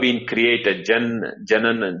 who have been created, Janma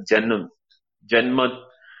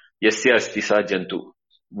Yasya Astisa Jantu,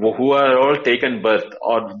 who are all taken birth,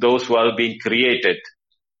 or those who have been created,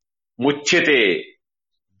 Muchyate,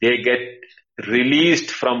 they get released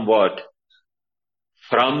from what?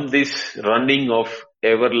 From this running of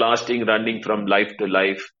everlasting running from life to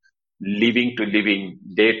life, living to living,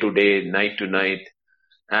 day to day, night to night,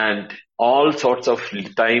 and all sorts of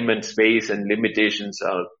time and space and limitations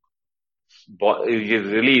are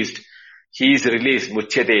released. He is released,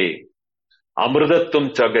 Muchyate.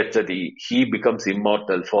 Amrudatvam Chagachati. He becomes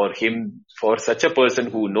immortal. For him, for such a person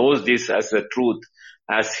who knows this as the truth,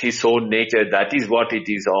 as his own nature, that is what it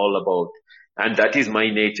is all about. And that is my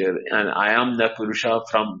nature. And I am the Purusha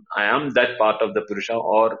I am that part of the Purusha,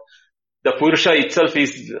 or the Purusha itself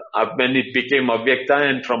is, when it became Avyakta,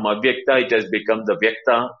 and from Avyakta it has become the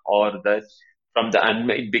Vyakta, or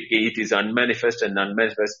it is unmanifest, and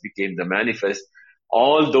unmanifest became the manifest.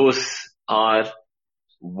 All those are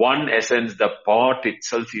one essence. The pot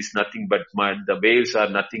itself is nothing but mud. The waves are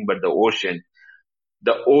nothing but the ocean.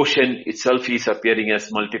 The ocean itself is appearing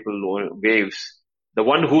as multiple waves. The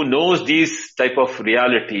one who knows this type of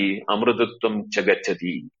reality, Amrudatvam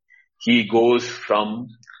Chagachati, he gets from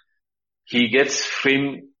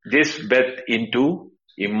this birth into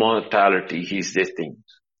immortality. He is this thing.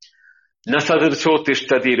 Na sadrsho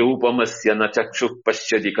tishtati rupamasya na chakshuk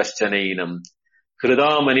pashyati kaschanainam.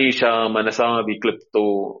 Hridamanisa manasa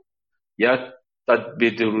viklipto yat tad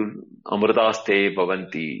vidur amritaste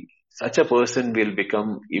bhavanti. Such a person will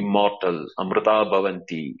become immortal, amrita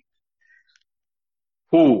bhavanti.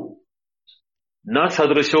 Who na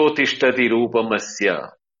sadrisho tishtati rupamasya.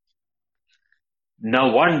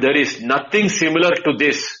 Now one, there is nothing similar to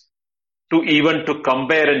this. To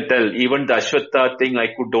compare and tell, even the Ashwatha thing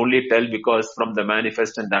I could only tell because from the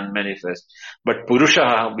manifest and unmanifest. But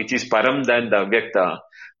Purusha, which is Param than the Avyakta,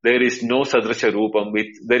 there is no Sadrisha Rupam with,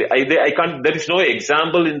 there is no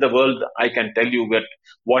example in the world I can tell you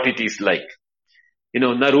what it is like.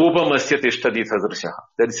 Na Rupam Asya Tishtati Sadrisha.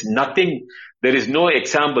 There is nothing, there is no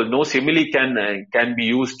example, no simile can be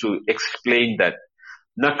used to explain that.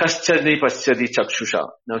 Na kaschani paschati chakshusha.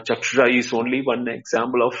 Now chakshusha is only one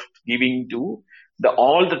example of giving to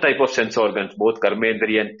all the type of sense organs, both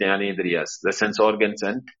karmendriya and jnanendriyas, the sense organs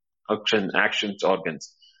and actions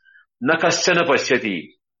organs. Na kaschana paschati.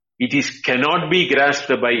 It cannot be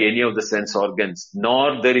grasped by any of the sense organs,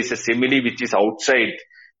 nor there is a simile which is outside,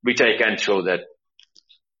 which I can show that.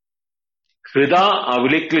 Hrida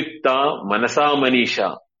avliklitta manasa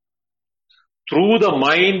manisha. Through the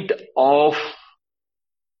mind of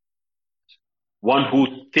one who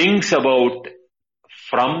thinks about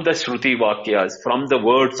from the Shruti Vakyas, from the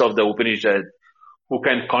words of the Upanishad, who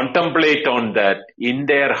can contemplate on that in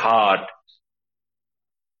their heart,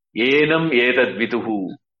 enam etad viduhu,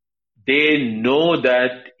 they know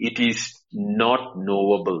that it is not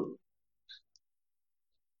knowable.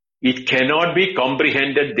 It cannot be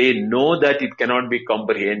comprehended. They know that it cannot be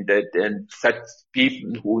comprehended, and such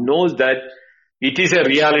people who knows that it is a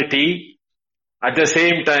reality. At the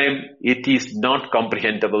same time, it is not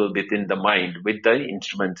comprehensible within the mind, with the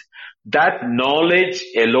instruments. That knowledge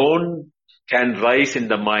alone can rise in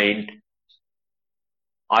the mind.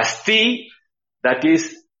 Asti, that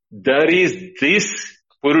is, there is this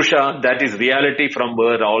Purusha, that is reality from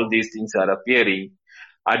where all these things are appearing.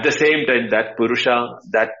 At the same time, that Purusha,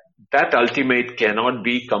 that ultimate cannot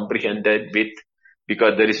be comprehended with,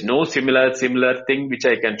 because there is no similar thing which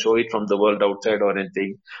I can show it from the world outside or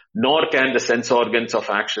anything, nor can the sense organs of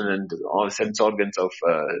action and or sense organs of,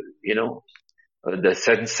 the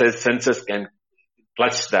senses can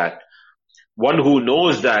clutch that. One who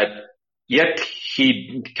knows that, yet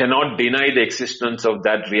he cannot deny the existence of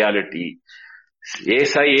that reality.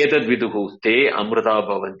 Esa etad viduhu te amrita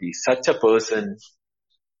bhavanti. Such a person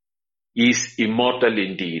is immortal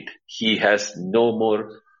indeed. He has no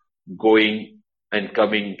more going and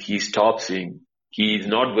coming. He stops him. He is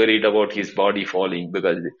not worried about his body falling,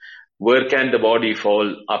 because where can the body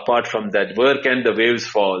fall apart from that? Where can the waves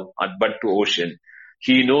fall but to ocean?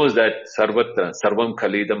 He knows that sarvatra, sarvam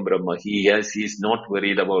khalidam brahma. He is not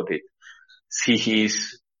worried about it. See, he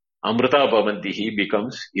is amrita bhavanti. He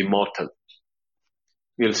becomes immortal.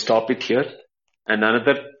 We'll stop it here. And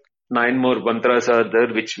another 9 more mantras are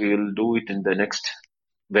there, which we will do it in the next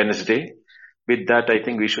Wednesday. With that, I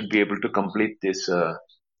think we should be able to complete this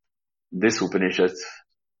Upanishads.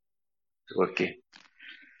 Okay.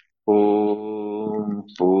 Om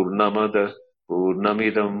Purnamada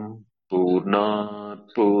Purnamidam Purnat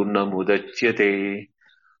Purnamudachyate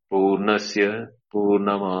Purnasya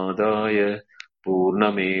Purnamadaya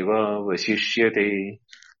Purnameva Vasishyate.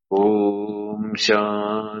 Om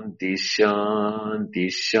Shanti Shanti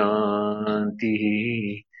Shanti.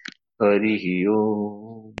 Harihi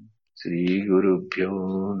Om. Shri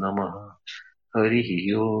Gurubhyo Namaha.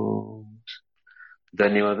 Harihi Om.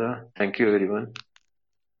 Dhanyavada. Thank you everyone.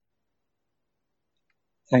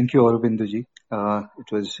 Thank you, Aurobindoji.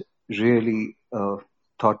 It was really a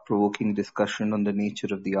thought-provoking discussion on the nature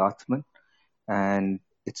of the Atman and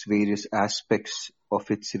its various aspects of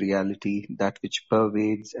its reality, that which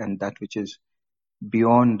pervades and that which is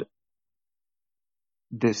beyond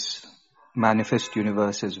this manifest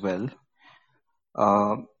universe as well.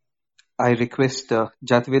 I request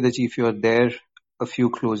Jatavedaji, if you are there, a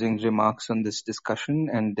few closing remarks on this discussion,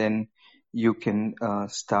 and then you can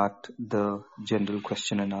start the general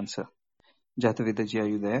question and answer. Jatavedaji, are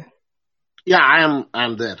you there? Yeah, I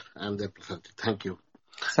am there. Thank you.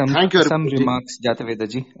 Thank you. Some remarks,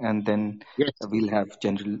 Jatavedaji, and then yes, we'll have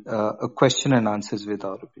general a question and answers with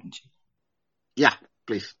Aurobindoji. Yeah,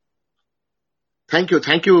 please. Thank you,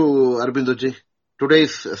 Aurobindoji.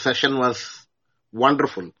 Today's session was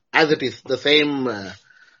wonderful, as it is the same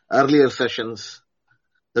earlier sessions.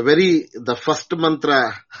 The first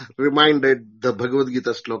mantra reminded the Bhagavad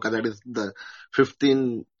Gita sloka, that is the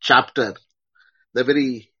 15th chapter.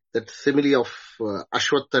 That simile of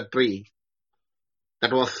Ashwatha tree.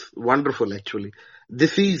 That was wonderful, actually.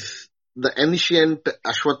 This is the ancient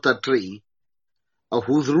Ashwatha tree,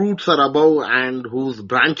 whose roots are above and whose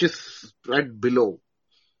branches spread below.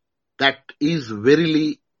 that is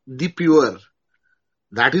verily the pure.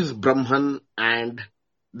 That is Brahman, and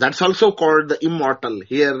that's also called the immortal.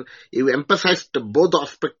 Here you emphasized both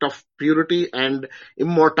aspect of purity and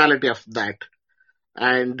immortality of that.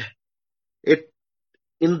 And it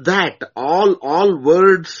in that all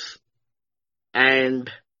words and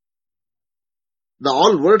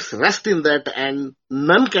all words rest in that, and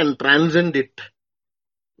none can transcend it.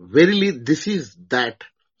 Verily, this is that.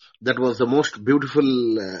 That was the most beautiful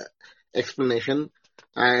explanation.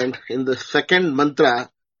 And in the second mantra,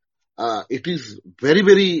 it is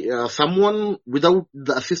very, someone without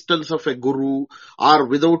the assistance of a guru or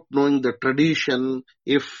without knowing the tradition,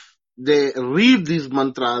 if they read these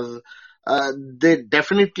mantras, they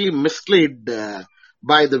definitely mislead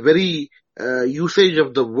by the very usage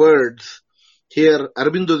of the words. Here,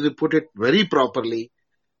 Aurobindoji put it very properly.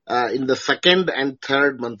 In the second and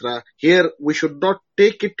third mantra, here we should not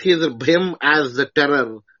take it as a bhayam, as the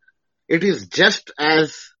terror. It is just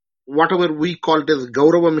as whatever we call it as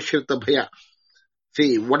Gaurava Mishrita Bhaya.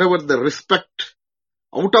 See, whatever the respect,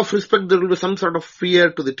 out of respect there will be some sort of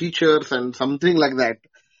fear to the teachers and something like that.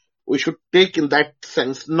 We should take in that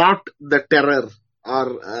sense, not the terror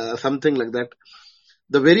or something like that.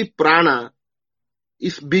 The very prana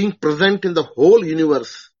is being present in the whole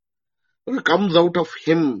universe. It comes out of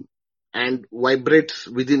him and vibrates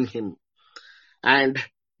within him. And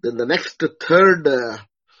then the next third,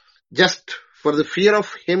 just for the fear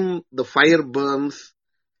of him, the fire burns.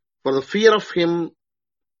 For the fear of him,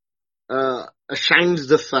 shines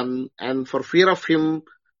the sun. And for fear of him,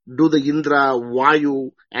 do the Indra,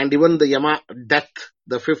 Vayu, and even the Yama, death,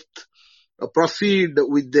 the fifth, proceed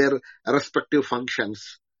with their respective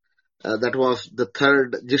functions. That was the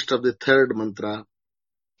third, gist of the third mantra.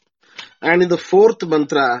 And in the fourth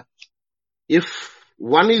mantra, if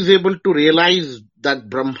one is able to realize that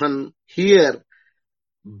Brahman here,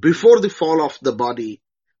 before the fall of the body,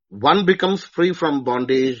 one becomes free from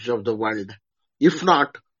bondage of the world. If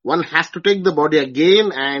not, one has to take the body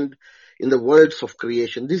again and in the worlds of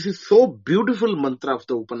creation. This is so beautiful mantra of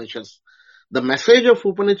the Upanishads. The message of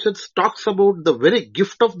Upanishads talks about the very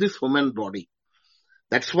gift of this human body.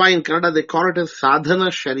 That's why in Kannada they call it as sadhana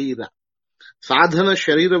sharira. Sadhana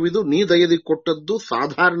shariravidu nee dayadi kottaddu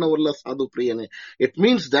sadharanavalla sadhu priyane. It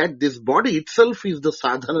means that this body itself is the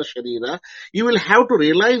sadhana sharira. You will have to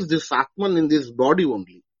realize this Atman in this body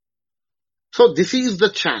only. So this is the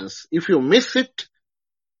chance. If you miss it,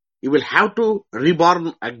 you will have to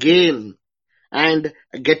reborn again. And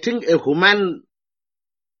getting a human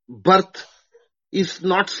birth is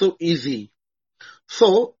not so easy.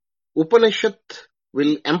 So Upanishad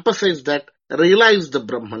will emphasize that realize the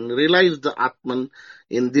Brahman, realize the Atman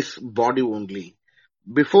in this body only.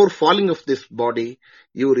 Before falling of this body,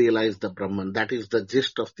 you realize the Brahman. That is the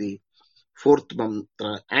gist of the fourth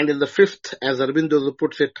mantra. And in the fifth, as Aurobindoji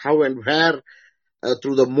puts it, how and where,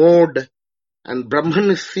 through the mode, and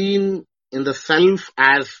Brahman is seen in the self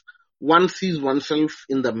as one sees oneself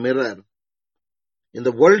in the mirror. In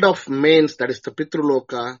the world of mains, that is the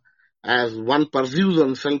Pitruloka, as one pursues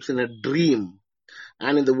oneself in a dream.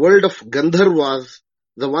 And in the world of Gandharvas,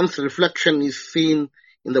 the one's reflection is seen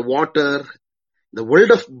in the water. The world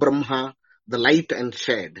of Brahma, the light and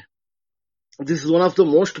shade. This is one of the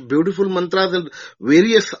most beautiful mantras, and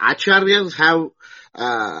various acharyas have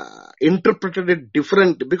interpreted it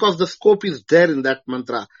different because the scope is there in that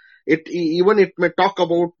mantra. It may talk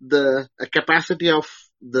about the capacity of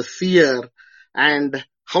the seer and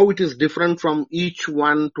how it is different from each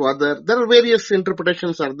one to other. There are various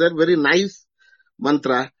interpretations are there. Very nice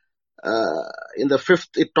mantra. In the fifth,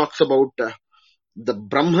 it talks about the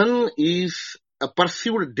Brahman is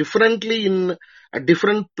perceived differently in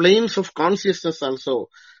different planes of consciousness also.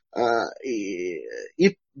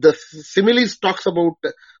 The similes talks about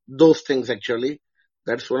those things actually.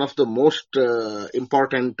 That's one of the most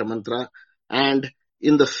important mantra. And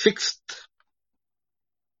in the sixth,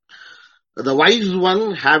 the wise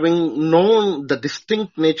one, having known the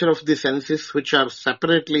distinct nature of the senses which are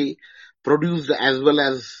separately produced as well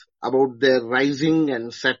as about their rising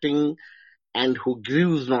and setting, and who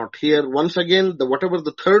grieves not. Here, once again, whatever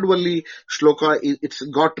the third Valli shloka, it's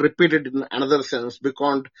got repeated in another sense,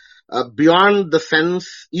 because beyond the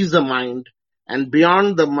sense is the mind, and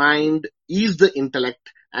beyond the mind is the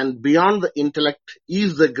intellect, and beyond the intellect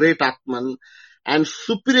is the great Atman, and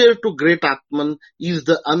superior to great Atman is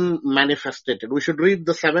the unmanifested. We should read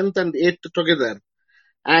the seventh and eighth together.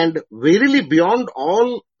 And verily beyond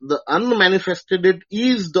all the unmanifested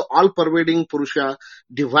is the all-pervading Purusha,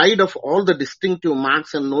 devoid of all the distinctive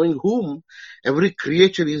marks, and knowing whom every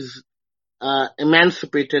creature is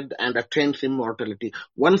emancipated and attains immortality.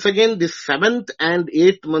 Once again, the 7th and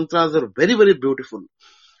 8th mantras are very, very beautiful.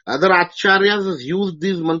 Other acharyas have used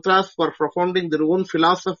these mantras for propounding their own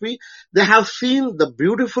philosophy. They have seen the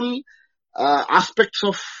beautiful aspects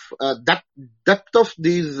of that depth of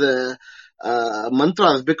these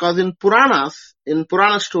mantras, because in Purana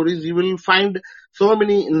stories, you will find so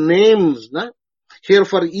many names. Here,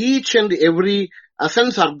 for each and every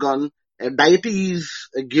sense organ, a deity is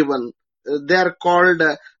given. They are called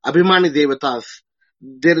Abhimani Devatas.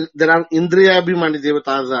 There are Indriya Abhimani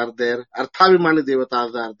Devatas are there, Arthabhimani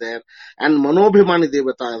Devatas are there, and Manobhimani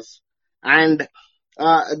Devatas. And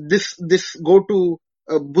this go to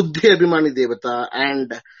Buddhi Abhimani Devata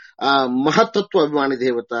and Mahatattva Abhimani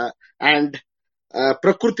Devata and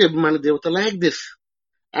Prakriti Abhimani Devata, like this.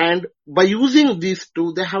 And by using these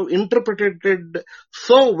two, they have interpreted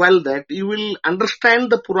so well that you will understand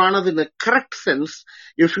the Puranas in a correct sense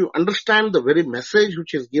if you understand the very message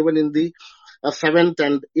which is given in the 7th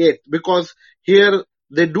and 8th. Because here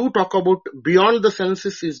they do talk about beyond the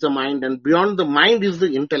senses is the mind, and beyond the mind is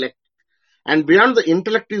the intellect, and beyond the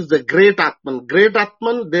intellect is the great Atman. Great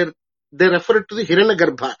Atman, they refer to the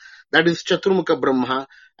Hiranyagarbha, that is Chaturmukha Brahma,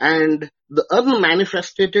 and the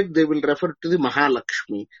unmanifested, they will refer to the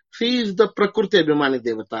Mahalakshmi. She is the Prakriti Abhimani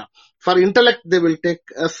Devata. For intellect, they will take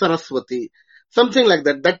Saraswati. Something like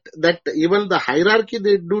that. That even the hierarchy,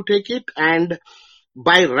 they do take it, and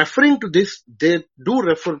by referring to this, they do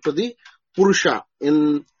refer to the Purusha.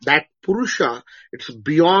 In that Purusha, it's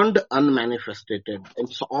beyond unmanifested.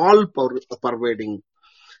 It's all pervading.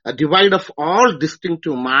 A divide of all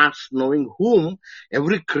distinctive marks, knowing whom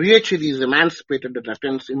every creature is emancipated and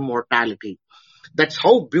attains immortality. That's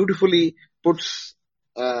how beautifully puts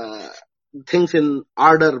things in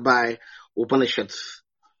order by Upanishads.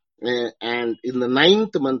 And in the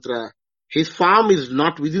 9th mantra, his form is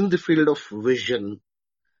not within the field of vision.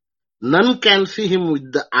 None can see him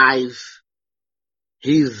with the eyes.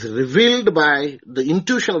 He is revealed by the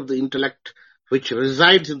intuition of the intellect, which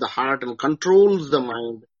resides in the heart and controls the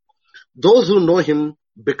mind. Those who know him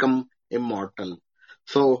become immortal.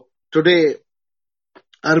 So today,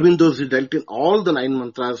 Aurobindoji dealt in all the 9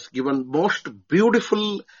 mantras, given most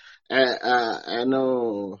beautiful,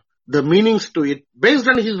 the meanings to it, based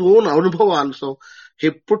on his own anubhava also. He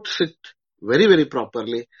puts it very, very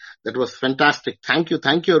properly. That was fantastic. Thank you,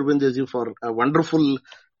 Aurobindoji, for a wonderful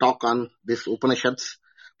talk on this Upanishads.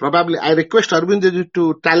 Probably, I request Aurobindoji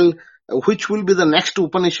to tell which will be the next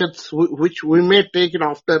Upanishads, which we may take it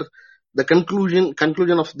after the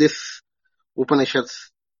conclusion of this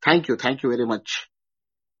Upanishads. Thank you very much.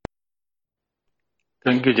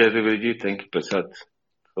 Thank you, Jayadevji. Thank you, Prasad,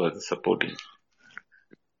 for supporting.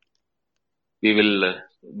 We will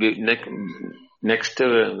next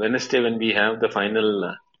Wednesday, when we have the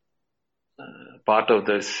final part of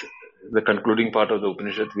this, the concluding part of the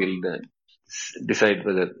Upanishad, we'll decide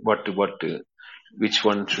which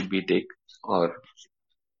one should we take, or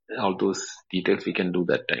all those details we can do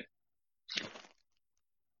that time.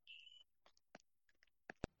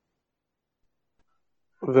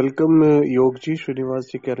 Welcome, Yogji,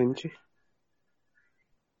 Srinivasji, Karanji.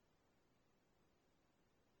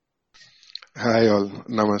 Hi all.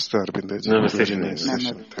 Namaste Arbindaji. Namaste, Very nice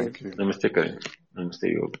session. Thank you. Namaste Karan. Namaste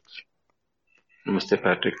Yogji. Namaste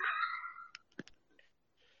Patrick.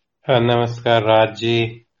 Namaskar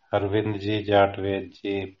Rajji, Arvindji,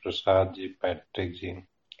 Jatvedji, Prasadji, Patrickji.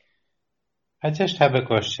 I just have a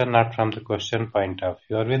question, not from the question point of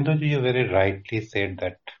view. Arvindoji, you very rightly said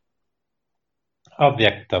that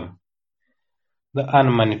Avyaktam, the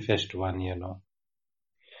unmanifest one,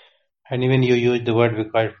 And even you use the word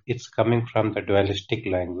because it's coming from the dualistic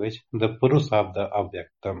language. The Purus of the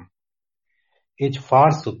Avyaktam is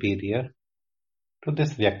far superior to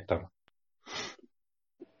this Vyaktam.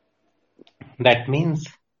 That means,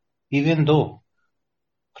 even though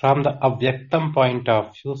from the Avyaktam point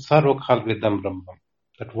of view, Sarvakal Vidam Brahman,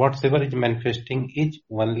 that whatsoever is manifesting is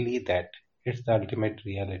only that. It's the ultimate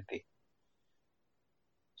reality.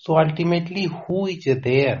 So ultimately, who is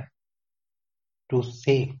there to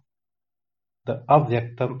say the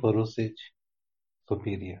Avyaktam Purus is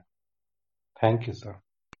superior? Thank you, sir.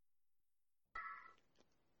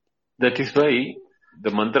 That is why the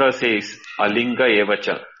mantra says, Alinga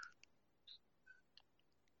evacha.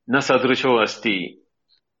 Na sadrusho asti.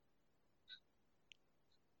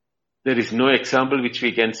 There is no example which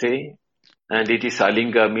we can say, and it is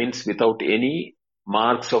Alinga, means without any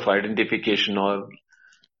marks of identification or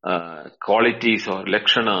qualities or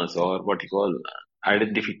lakshanas, or what you call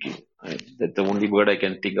identification. That's the only word I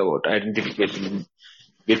can think about. Identification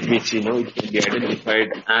with which, it can be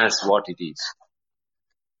identified as what it is.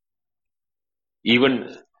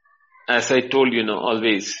 Even as I told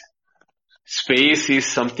always, space is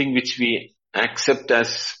something which we accept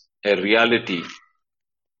as a reality.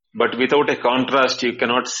 But without a contrast, you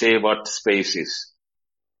cannot say what space is.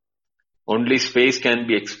 Only space can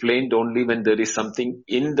be explained only when there is something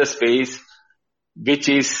in the space which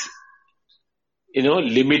is,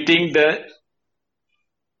 limiting the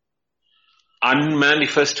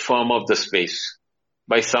unmanifest form of the space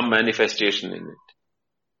by some manifestation in it.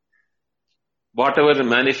 Whatever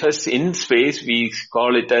manifests in space, we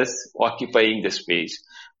call it as occupying the space.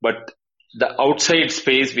 But the outside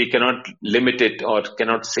space, we cannot limit it or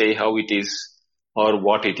cannot say how it is or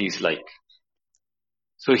what it is like.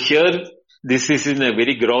 So here, this is in a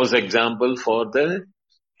very gross example for the,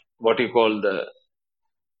 what you call the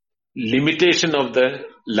limitation of the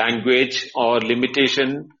language or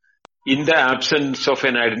limitation in the absence of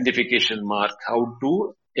an identification mark, how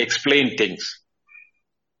to explain things.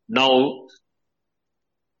 Now,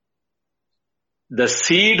 the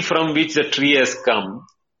seed from which the tree has come,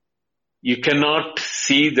 you cannot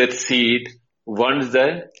see that seed once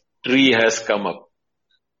the tree has come up.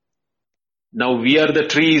 Now we are the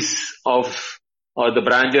trees of, or the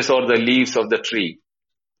branches or the leaves of the tree.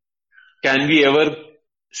 Can we ever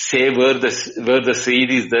say where the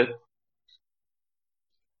seed is there?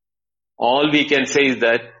 All we can say is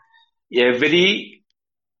that every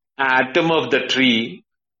atom of the tree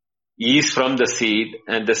is from the seed,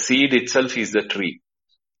 and the seed itself is the tree.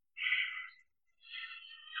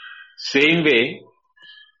 Same way,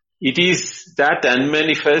 it is that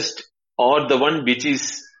unmanifest or the one which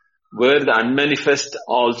is where the unmanifest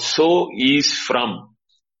also is from.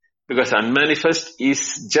 Because unmanifest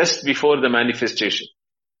is just before the manifestation.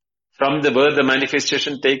 From where the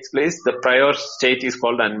manifestation takes place, the prior state is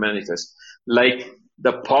called unmanifest. Like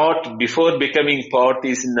the pot before becoming pot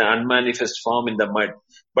is in the unmanifest form in the mud.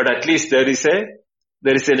 But at least there is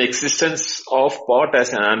an existence of pot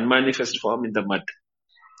as an unmanifest form in the mud.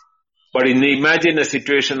 But imagine a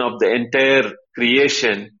situation of the entire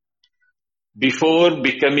creation before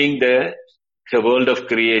becoming the world of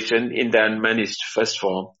creation in the unmanifest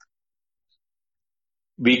form.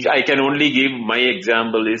 I can only give my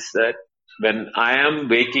example is that when I am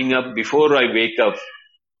waking up, before I wake up,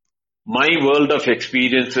 my world of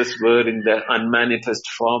experiences were in the unmanifest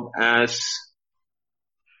form as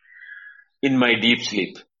in my deep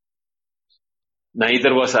sleep.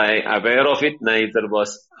 Neither was I aware of it, neither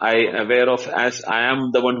was I aware of as I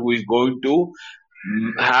am the one who is going to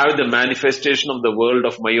have the manifestation of the world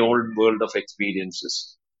of my own world of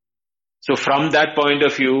experiences. So from that point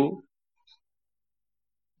of view,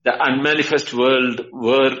 the unmanifest world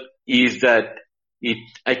where is that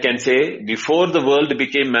I can say before the world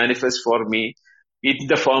became manifest for me, in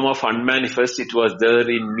the form of unmanifest, it was there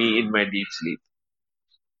in me in my deep sleep.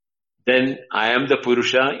 Then I am the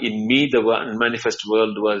Purusha, in me the unmanifest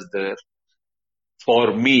world was there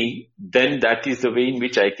for me, then that is the way in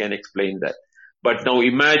which I can explain that. But now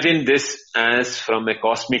imagine this as from a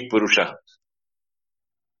cosmic Purusha,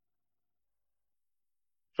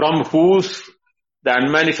 from whose the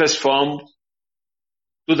unmanifest form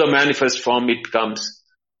to the manifest form it comes.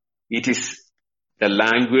 It is the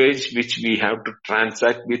language which we have to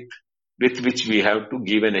transact with which we have to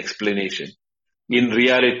give an explanation. In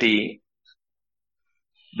reality,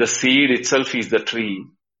 the seed itself is the tree.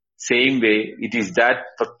 Same way, it is that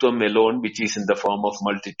Tattvam alone which is in the form of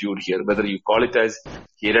multitude here. Whether you call it as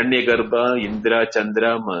Hiranyagarbha, Indra,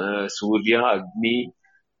 Chandra, Surya, Agni,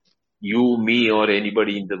 you, me, or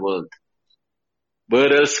anybody in the world.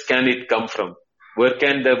 Where else can it come from? Where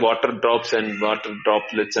can the water drops and water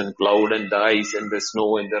droplets and cloud and the ice and the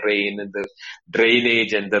snow and the rain and the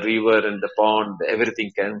drainage and the river and the pond,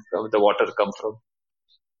 everything can come, the water come from?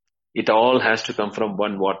 It all has to come from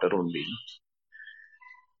one water only.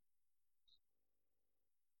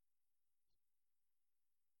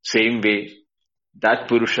 Same way, that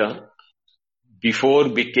Purusha, before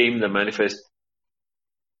became the manifest.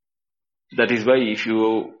 That is why if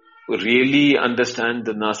you really understand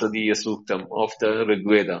the Nasadiya Suktam of the Rig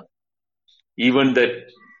Veda, even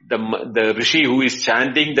the Rishi who is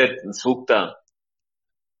chanting that Sukta,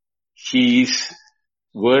 he is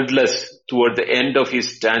wordless toward the end of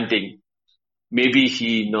his chanting. Maybe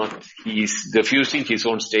he is diffusing his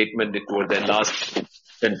own statement toward the last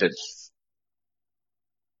sentence.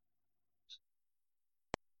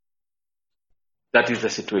 That is the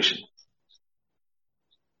situation.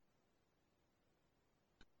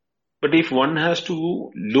 But if one has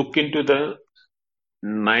to look into the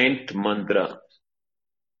 9th mantra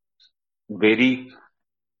very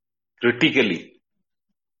critically,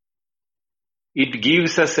 it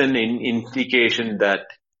gives us an indication that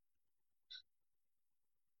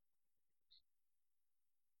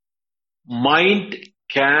mind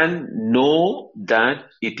can know that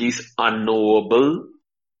it is unknowable,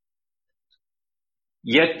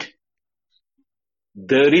 yet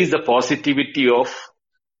there is the possibility of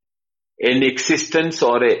an existence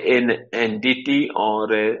or an entity or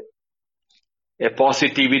a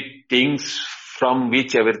positive things from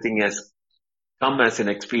which everything has come as an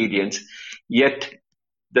experience, yet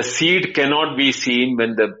the seed cannot be seen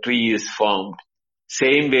when the tree is formed.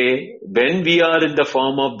 Same way, when we are in the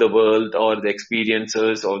form of the world or the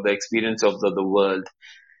experiences or the experience of the world,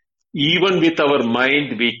 even with our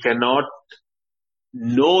mind, we cannot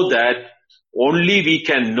know that. Only we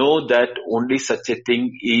can know that only such a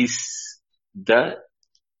thing is the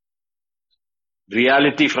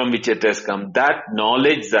reality from which it has come. That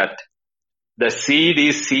knowledge that the seed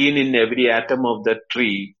is seen in every atom of the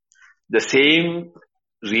tree, the same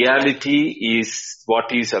reality is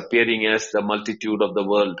what is appearing as the multitude of the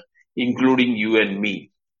world, including you and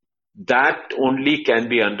me. That only can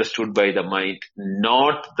be understood by the mind,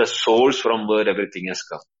 not the source from where everything has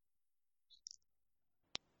come.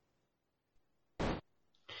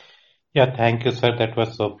 Yeah, thank you, sir. That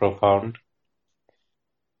was so profound.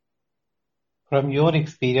 From your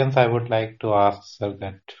experience, I would like to ask, sir,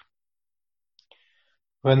 that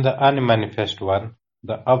when the unmanifest one,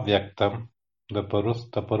 the avyaktam, the Purus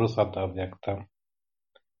of the avyaktam,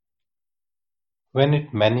 when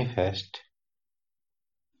it manifests,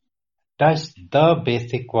 does the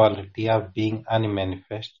basic quality of being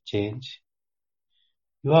unmanifest change?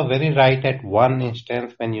 You are very right at one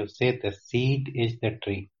instance when you say the seed is the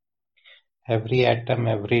tree. Every atom,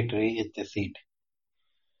 every tree is the seed.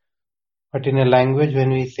 But in a language when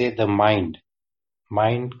we say the mind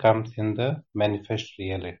comes in the manifest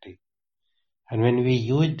reality. And when we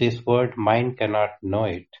use this word, mind cannot know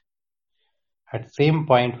it. At same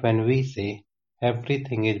point when we say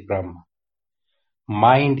everything is Brahma,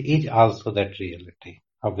 mind is also that reality,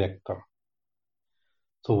 avyaktam.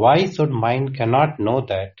 So why should mind cannot know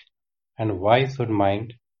that, and why should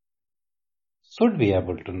mind should be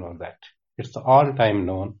able to know that? It's all time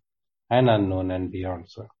known and unknown and beyond,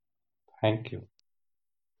 sir. Thank you.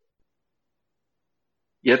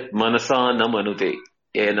 Yat manasa na manute,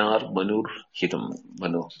 enar manur hitam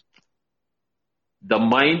mano. The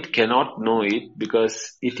mind cannot know it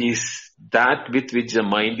because it is that with which the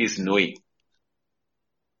mind is knowing.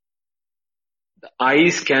 The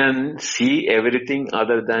eyes can see everything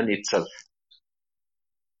other than itself.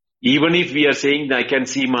 Even if we are saying that I can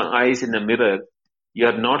see my eyes in a mirror, you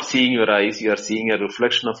are not seeing your eyes, you are seeing a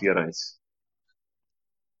reflection of your eyes.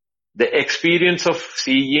 The experience of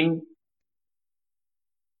seeing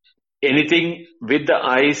anything with the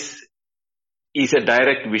eyes is a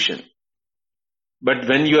direct vision. But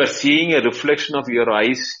when you are seeing a reflection of your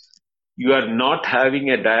eyes, you are not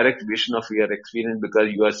having a direct vision of your experience because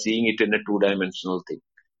you are seeing it in a two-dimensional thing.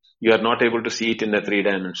 You are not able to see it in a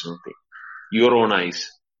three-dimensional thing. Your own eyes.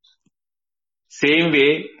 Same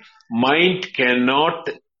way, mind cannot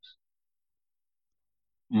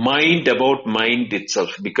mind about mind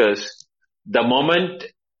itself because the moment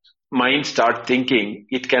mind starts thinking,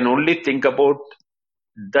 it can only think about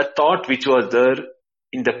the thought which was there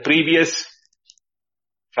in the previous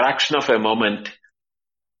fraction of a moment.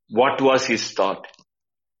 What was his thought?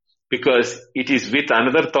 Because it is with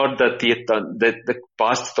another thought that the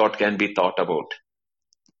past thought can be thought about.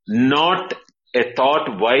 Not a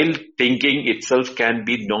thought while thinking itself can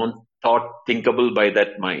be non-thought thinkable by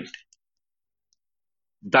that mind.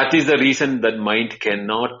 That is the reason that mind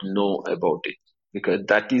cannot know about it, because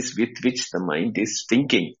that is with which the mind is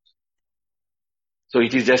thinking. So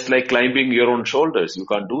it is just like climbing your own shoulders. You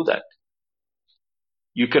can't do that.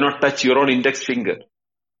 You cannot touch your own index finger.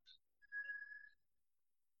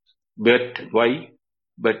 But why?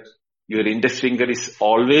 But your index finger is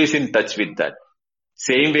always in touch with that.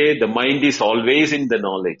 Same way, the mind is always in the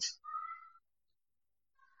knowledge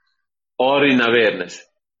or in awareness.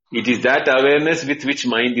 It is that awareness with which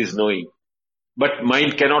mind is knowing. But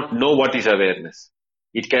mind cannot know what is awareness.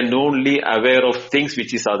 It can only aware of things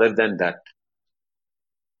which is other than that.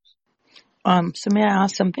 So may I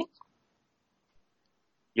ask something?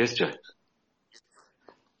 Yes, Joy.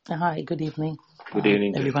 Hi, good evening. Good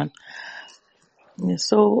evening, Joy. Everyone.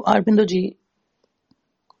 So, Arbindoji,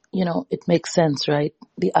 it makes sense, right?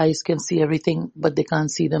 The eyes can see everything, but they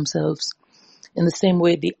can't see themselves. In the same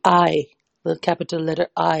way, the I, the capital letter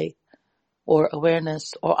I, or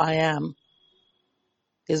awareness, or I am,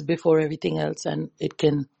 is before everything else, and it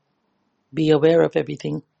can be aware of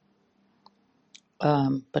everything.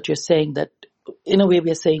 But you're saying that, in a way,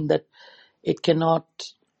 we are saying that it cannot,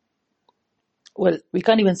 well, we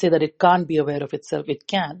can't even say that it can't be aware of itself. It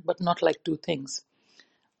can, but not like two things.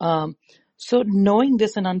 So knowing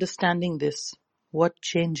this and understanding this, what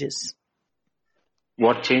changes?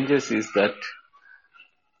 What changes is that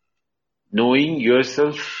knowing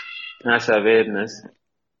yourself as awareness,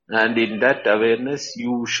 and in that awareness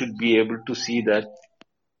you should be able to see that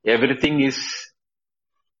everything is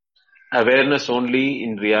awareness only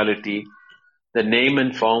in reality. The name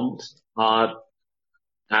and forms are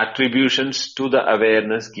attributions to the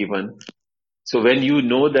awareness given. So when you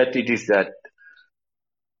know that it is that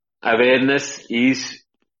awareness is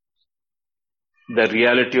the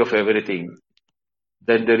reality of everything,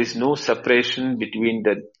 then there is no separation between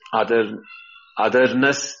the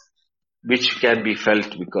otherness which can be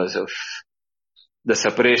felt because of the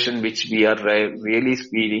separation which we are really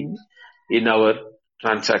feeling in our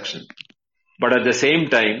transaction. But at the same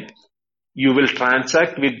time, you will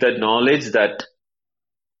transact with the knowledge that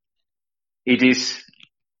it is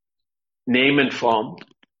name and form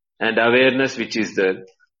and awareness which is there.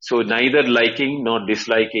 So neither liking nor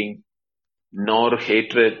disliking, nor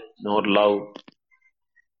hatred nor love,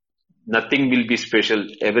 nothing will be special.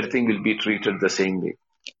 Everything will be treated the same way.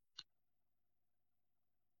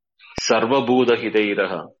 Sarva Bhuta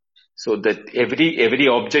Hidairaha. So that every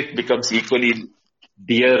object becomes equally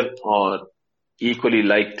dear or equally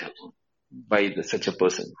liked by such a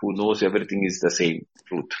person who knows everything is the same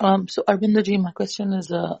truth. So Arvindaji, my question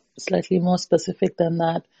is slightly more specific than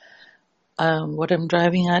that. What I'm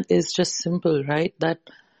driving at is just simple, right? That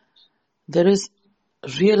there is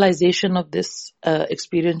realization of this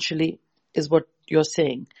experientially is what you're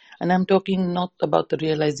saying. And I'm talking not about the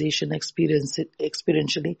realization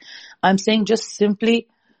experientially. I'm saying just simply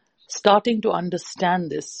starting to understand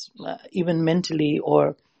this, even mentally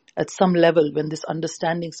or at some level, when this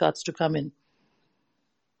understanding starts to come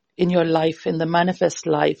in your life, in the manifest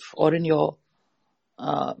life, or in your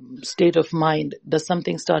state of mind, does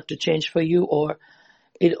something start to change for you? Or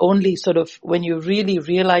it only sort of, when you really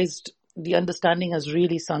realized the understanding has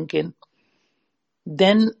really sunk in,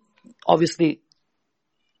 then obviously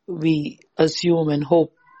we assume and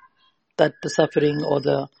hope that the suffering or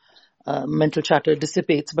the mental chatter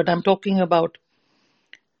dissipates. But I'm talking about,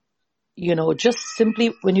 just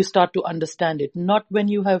simply when you start to understand it, not when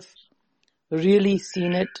you have really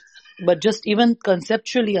seen it, but just even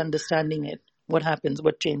conceptually understanding it. What happens?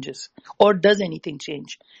 What changes? Or does anything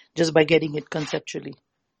change just by getting it conceptually?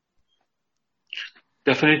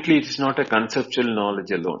 Definitely it is not a conceptual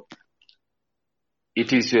knowledge alone.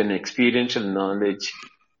 It is an experiential knowledge.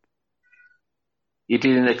 It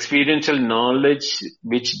is an experiential knowledge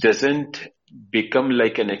which doesn't become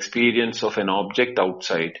like an experience of an object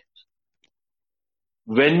outside.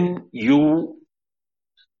 When you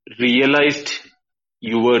realized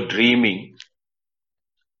you were dreaming,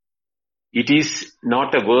 it is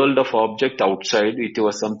not a world of object outside, it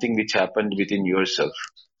was something which happened within yourself.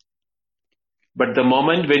 But the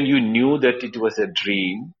moment when you knew that it was a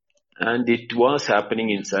dream and it was happening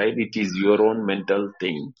inside, it is your own mental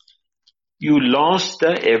thing. You lost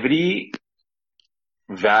every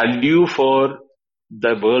value for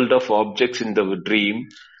the world of objects in the dream,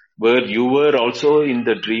 where you were also in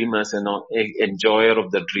the dream as an enjoyer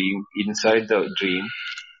of the dream, inside the dream.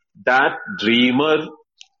 That dreamer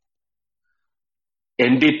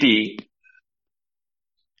entity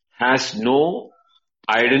has no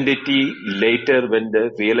identity later when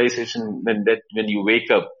the realization, when you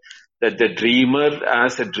wake up, that the dreamer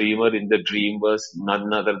as a dreamer in the dream was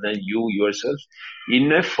none other than you yourself,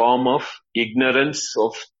 in a form of ignorance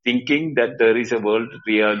of thinking that there is a world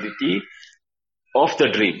reality of the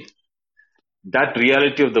dream. That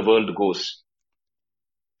reality of the world goes.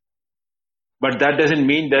 But that doesn't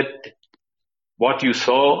mean that what you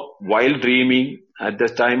saw while dreaming at the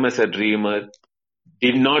time as a dreamer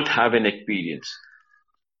did not have an experience.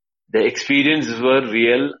 The experiences were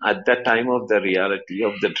real at the time of the reality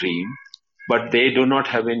of the dream, but they do not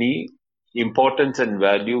have any importance and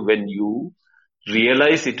value when you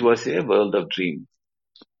realize it was a world of dream.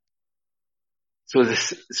 So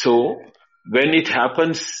when it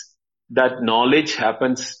happens, that knowledge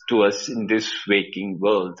happens to us in this waking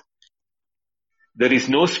world, there is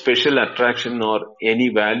no special attraction or any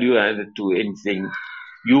value added to anything.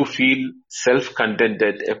 You feel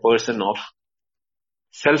self-contented, a person of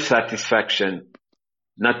self-satisfaction.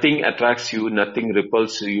 Nothing attracts you, nothing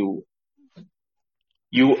repels you.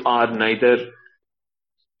 You are neither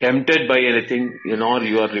tempted by anything, nor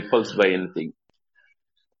you are repulsed by anything.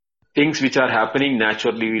 Things which are happening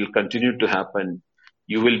naturally will continue to happen.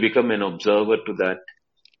 You will become an observer to that.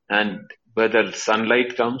 And whether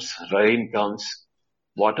sunlight comes, rain comes,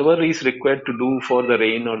 whatever is required to do for the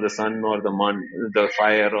rain or the sun or the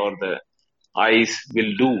fire or the eyes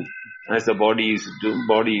will do as the body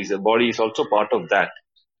is also part of that.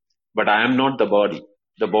 But I am not the body.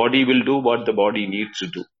 The body will do what the body needs to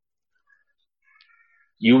do.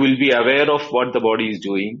 You will be aware of what the body is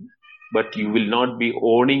doing, but you will not be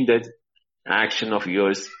owning that action of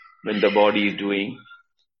yours when the body is doing.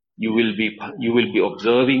 You will be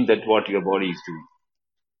observing that what your body is doing.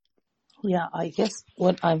 Yeah, I guess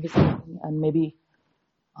what I was thinking, and maybe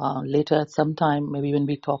later at some time, maybe when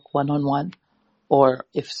we talk one-on-one, or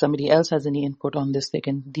if somebody else has any input on this, they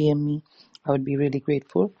can DM me. I would be really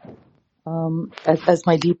grateful. As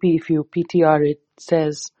my DP, if you PTR, it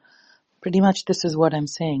says pretty much this is what I'm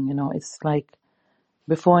saying. It's like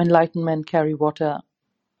before enlightenment, carry water,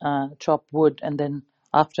 chop wood, and then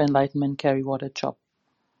after enlightenment, carry water, chop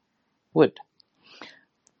wood.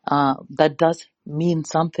 That does mean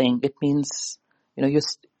something. It means,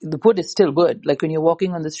 the wood is still wood. Like when you're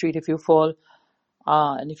walking on the street, if you fall,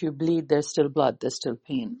 and if you bleed, there's still blood, there's still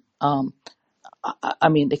pain. I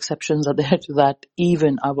mean, exceptions are there to that.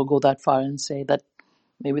 Even I will go that far and say that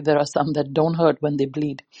maybe there are some that don't hurt when they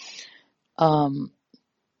bleed.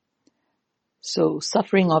 So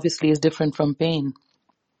suffering obviously is different from pain.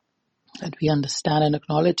 And we understand and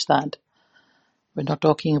acknowledge that. We're not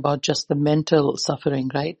talking about just the mental suffering,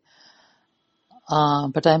 right?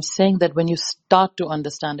 But I'm saying that when you start to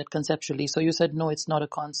understand it conceptually, so you said, no, it's not a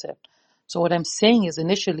concept. So what I'm saying is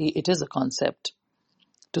initially it is a concept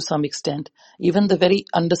to some extent. Even the very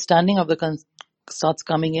understanding of the starts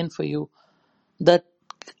coming in for you, that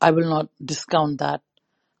I will not discount that.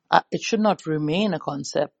 It should not remain a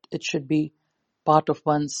concept. It should be part of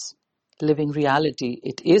one's living reality.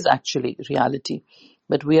 It is actually reality,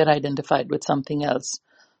 but we are identified with something else.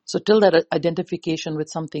 So till that identification with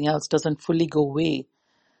something else doesn't fully go away,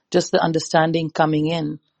 just the understanding coming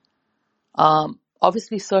in,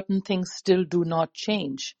 obviously certain things still do not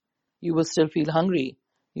change. You will still feel hungry.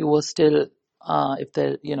 You will still, if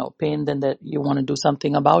there's pain, then that you want to do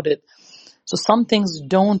something about it. So some things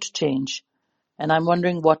don't change. And I'm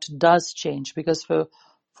wondering what does change, because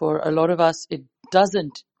for a lot of us, it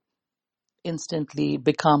doesn't instantly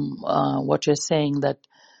become what you're saying, that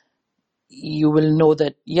you will know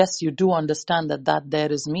that, yes, you do understand that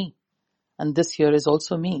there is me. And this here is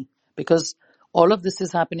also me. Because all of this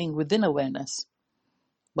is happening within awareness.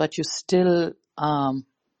 But you still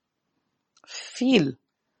feel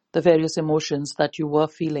the various emotions that you were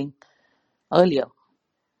feeling earlier.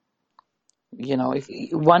 If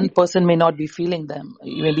one person may not be feeling them,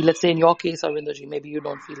 maybe let's say in your case, Arvindoji, maybe you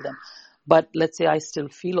don't feel them, but let's say I still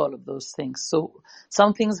feel all of those things. So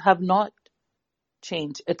some things have not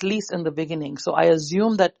changed, at least in the beginning. So I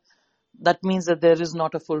assume that means that there is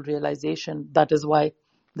not a full realization. That is why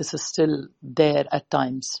this is still there at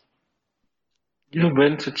times.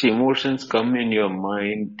 When such emotions come in your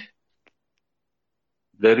mind,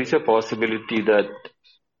 there is a possibility that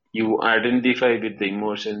you identify with the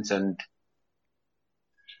emotions and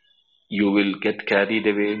you will get carried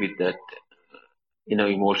away with that,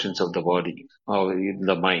 emotions of the body or in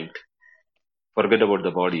the mind. Forget about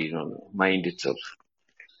the body, mind itself.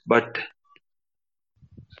 But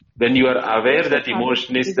when you are aware that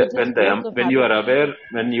emotion is that when you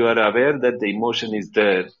are aware that the emotion is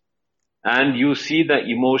there, and you see the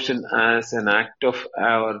emotion as an act of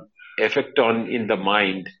our effect in the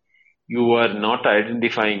mind, you are not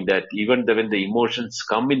identifying that. Even when the emotions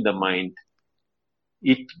come in the mind,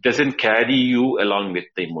 it doesn't carry you along with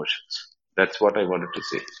the emotions. That's what I wanted to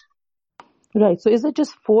say. Right. So is it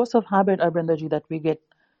just force of habit, Arbindaji, that we get,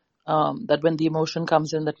 that when the emotion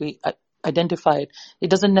comes in, that we identify it? It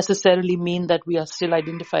doesn't necessarily mean that we are still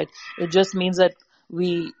identified. It just means that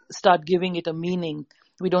we start giving it a meaning.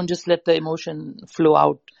 We don't just let the emotion flow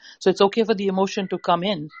out. So it's okay for the emotion to come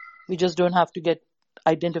in. We just don't have to get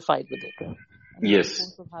identified with it. Right? Yes. It's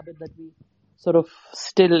a force of habit that we sort of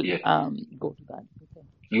still go to that. Okay.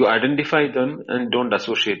 You identify them and don't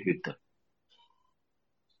associate with them.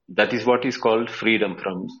 That is what is called freedom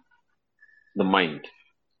from the mind.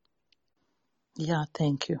 Yeah,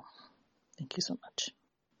 thank you. Thank you so much.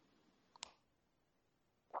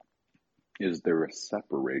 Is there a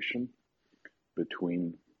separation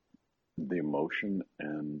between the emotion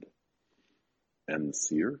and the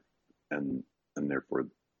seer and therefore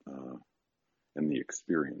and the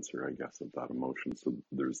experiencer, I guess, of that emotion? So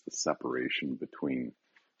there's the separation between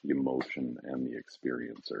the emotion and the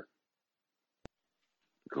experiencer.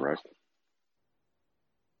 Correct?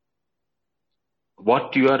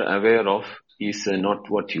 What you are aware of is not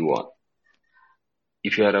what you are.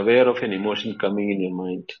 If you are aware of an emotion coming in your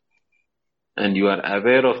mind and you are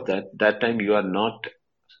aware of that time you are not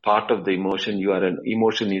part of the emotion.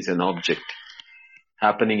 Emotion is an object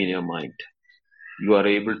happening in your mind. you are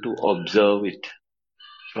able to observe it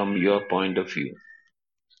from your point of view.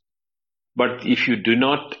 But if you do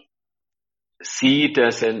not see it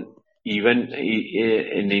as an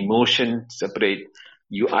emotion separate,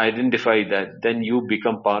 you identify that, then you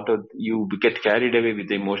become you get carried away with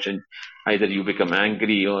the emotion. Either you become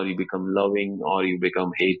angry, or you become loving, or you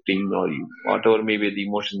become hating, or whatever may be the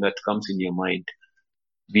emotion that comes in your mind.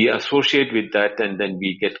 We associate with that, and then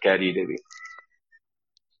we get carried away.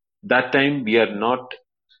 That time we are not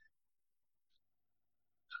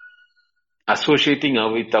associating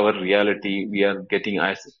with our reality. We are getting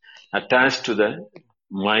attached to the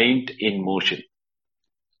mind in motion.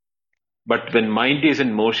 But when mind is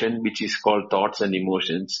in motion, which is called thoughts and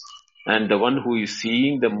emotions, and the one who is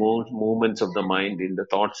seeing the movements of the mind in the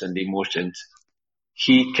thoughts and emotions,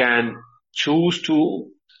 he can choose to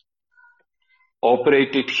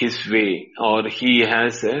operate it his way, or he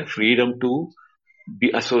has a freedom to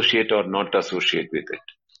be associate or not associate with it.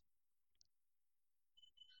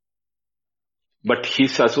 But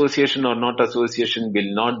his association or not association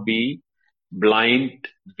will not be blind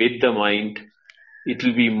with the mind. It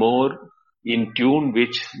will be more in tune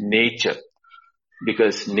with nature,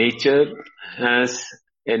 because nature has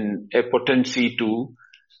a potency to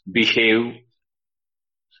behave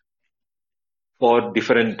for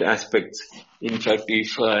different aspects. In fact,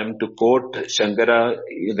 if I am to quote Shankara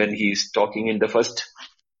when he is talking in the first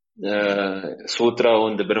sutra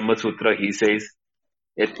on the Brahma Sutra, he says,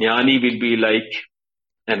 a jnani will be like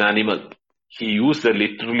an animal. He used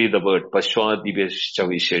literally the word Pashwadivesha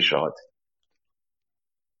Visheshat.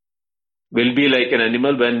 Will be like an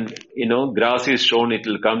animal. When grass is shown, it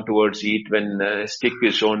will come towards it. When a stick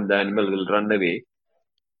is shown, the animal will run away.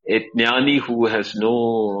 A jnani who has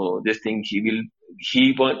no this thing, he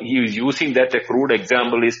is using that. A crude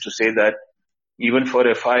example is to say that even for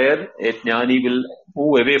a fire, a jnani will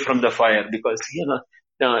move away from the fire, because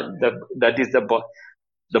that is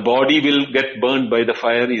the body will get burned by the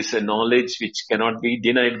fire is a knowledge which cannot be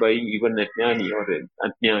denied by even a jnani or an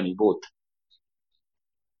ajnani, both.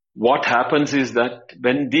 What happens is that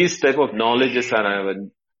when these type of knowledges are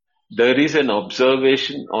having, there is an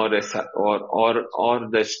observation or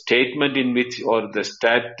the statement in which, or the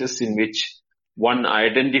status in which one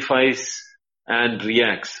identifies and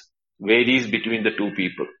reacts, varies between the two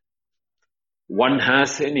people. One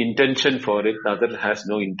has an intention for it, the other has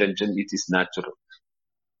no intention. It is natural,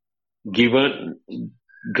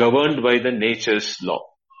 governed by the nature's law.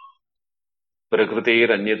 Prakriteir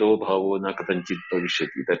anyado bhavo na katanchit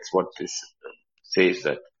bhavishyati. That's what this says,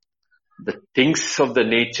 that the things of the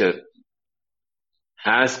nature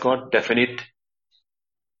has got definite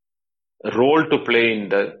role to play in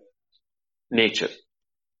the nature.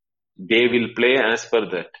 They will play as per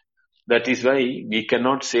that. That is why we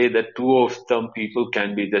cannot say that two of them people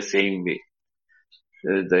can be the same way.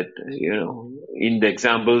 That, in the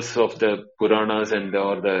examples of the Puranas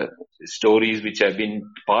or the stories which have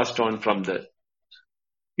been passed on from the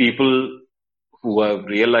people who have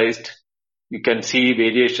realized, you can see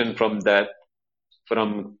variation from that,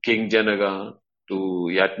 from King Janaka to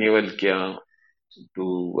Yajnavalkya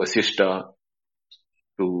to Vasishta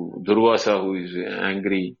to Durvasa, who is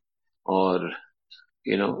angry, or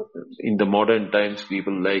in the modern times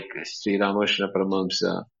people like Sri Ramakrishna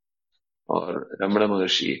Paramahamsa or Ramana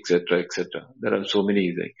Maharshi, etc., etc. There are so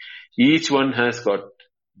many. Each one has got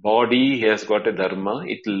body, has got a dharma.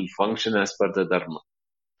 It will function as per the dharma.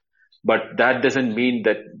 But that doesn't mean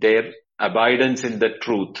that their abidance in the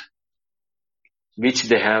truth, which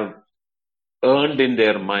they have earned in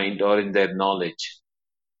their mind or in their knowledge,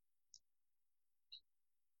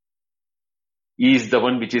 is the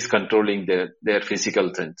one which is controlling their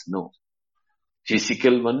physical sense. No.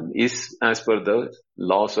 Physical one is as per the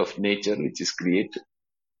laws of nature which is created.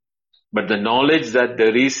 But the knowledge that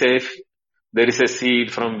there is a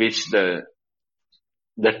seed from which the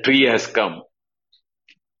tree has come.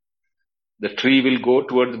 The tree will go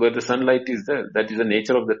towards where the sunlight is there. That is the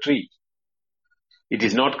nature of the tree. It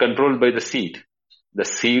is not controlled by the seed. The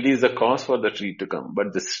seed is the cause for the tree to come.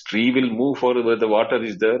 But the tree will move forward where the water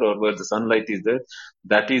is there or where the sunlight is there.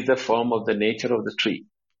 That is the form of the nature of the tree.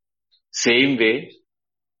 Same way,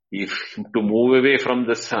 if to move away from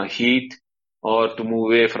the heat or to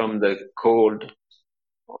move away from the cold,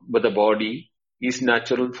 but the body is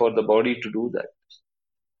natural for the body to do that.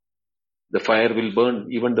 The fire will burn,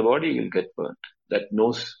 even the body will get burnt.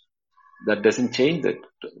 That doesn't change that.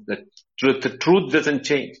 The truth doesn't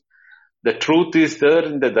change. The truth is there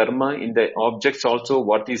in the dharma, in the objects also.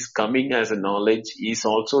 What is coming as a knowledge is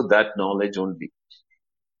also that knowledge only.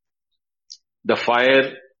 The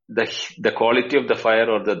fire, the quality of the fire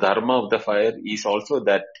or the dharma of the fire is also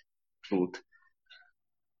that truth.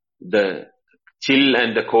 The chill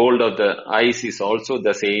and the cold of the ice is also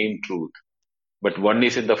the same truth. But one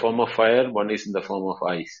is in the form of fire, one is in the form of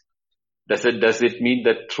ice. Does it mean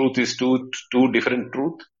that truth is two different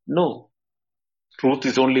truths? No. Truth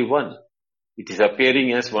is only one. It is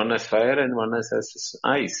appearing as one as fire and one as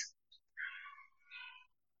ice.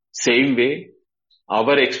 Same way,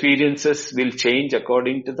 our experiences will change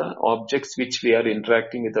according to the objects which we are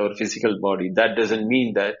interacting with our physical body. That doesn't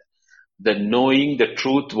mean that the knowing the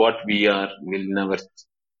truth what we are will never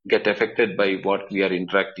get affected by what we are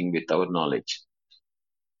interacting with our knowledge.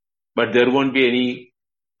 But there won't be any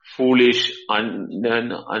foolish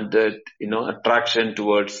attraction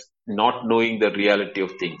towards not knowing the reality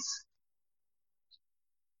of things.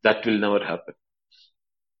 That will never happen.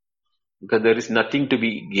 Because there is nothing to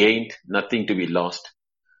be gained, nothing to be lost.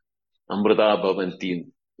 Amrita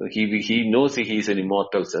Bhavanti. He knows he is an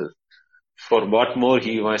immortal self. For what more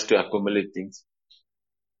he wants to accumulate things?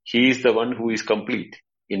 He is the one who is complete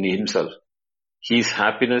in himself. He is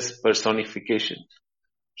happiness personification.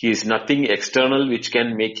 He is nothing external which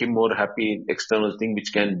can make him more happy, external thing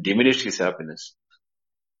which can diminish his happiness.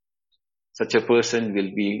 Such a person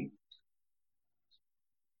will be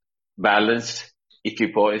balanced,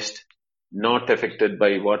 equipoised, not affected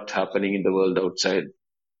by what's happening in the world outside,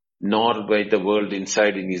 nor by the world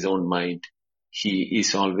inside in his own mind. He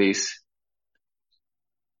is always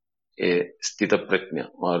a sthita prajna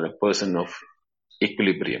or a person of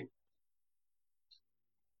equilibrium.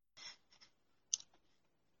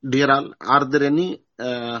 Dear all, are there any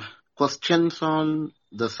questions on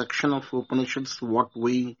the section of Upanishads what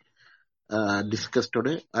we discussed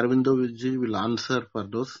today? Arvindoji will answer for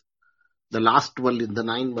those. The last one in the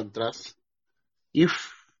 9 mantras.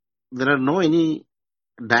 If there are no any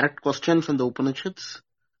direct questions on the Upanishads,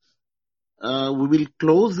 we will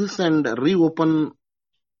close this and reopen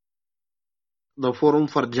the forum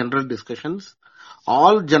for general discussions.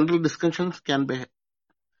 All general discussions can be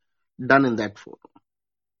done in that forum.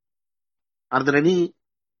 Are there any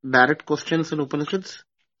direct questions in Upanishads?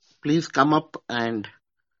 Please come up and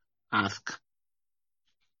ask.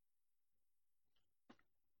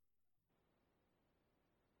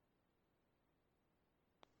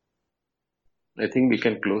 I think we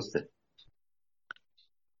can close that.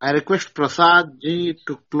 I request Prasad ji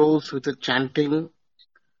to close with a chanting.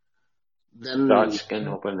 Then Raj can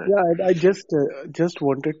open it. Yeah, I just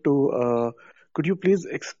wanted to. Could you please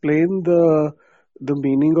explain the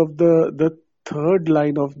meaning of the third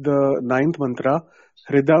line of the 9th mantra?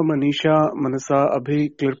 Hrida Manisha Manasa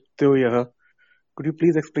Abhikliptyoyah. Could you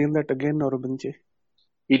please explain that again, Aurobinji?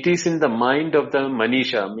 It is in the mind of the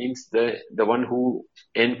Manisha, means the one who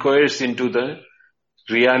inquires into the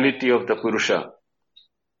reality of the Purusha.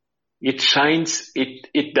 It shines,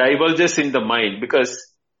 it divulges in the mind,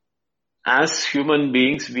 because as human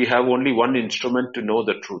beings, we have only one instrument to know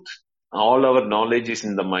the truth. All our knowledge is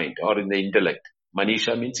in the mind or in the intellect.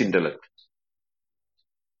 Manisha means intellect.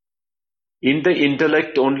 In the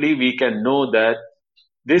intellect only we can know that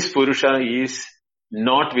this Purusha is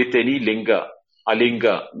not with any linga.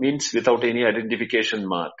 Alinga means without any identification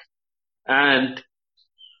mark. And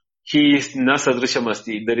he is na sadrisham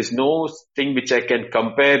asti. There is no thing which I can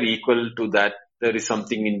compare equal to that. There is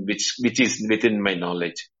something in which is within my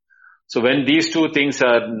knowledge. So when these two things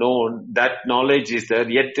are known, that knowledge is there,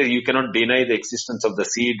 yet you cannot deny the existence of the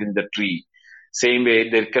seed in the tree. Same way,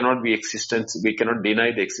 there cannot be existence, we cannot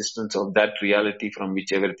deny the existence of that reality from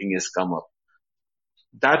which everything has come up.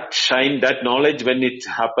 That shine, that knowledge, when it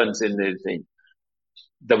happens in the thing,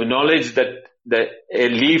 the knowledge that a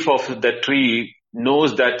leaf of the tree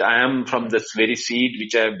knows that I am from this very seed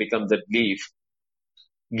which I have become that leaf,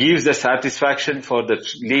 gives the satisfaction for the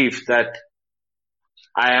leaf that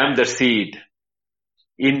I am the seed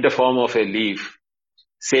in the form of a leaf.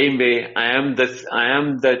 Same way, I am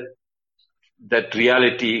that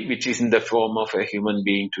reality which is in the form of a human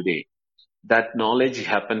being today. That knowledge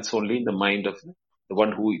happens only in the mind of the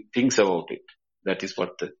one who thinks about it. That is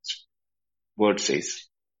what the word says.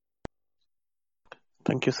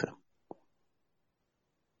 Thank you, sir.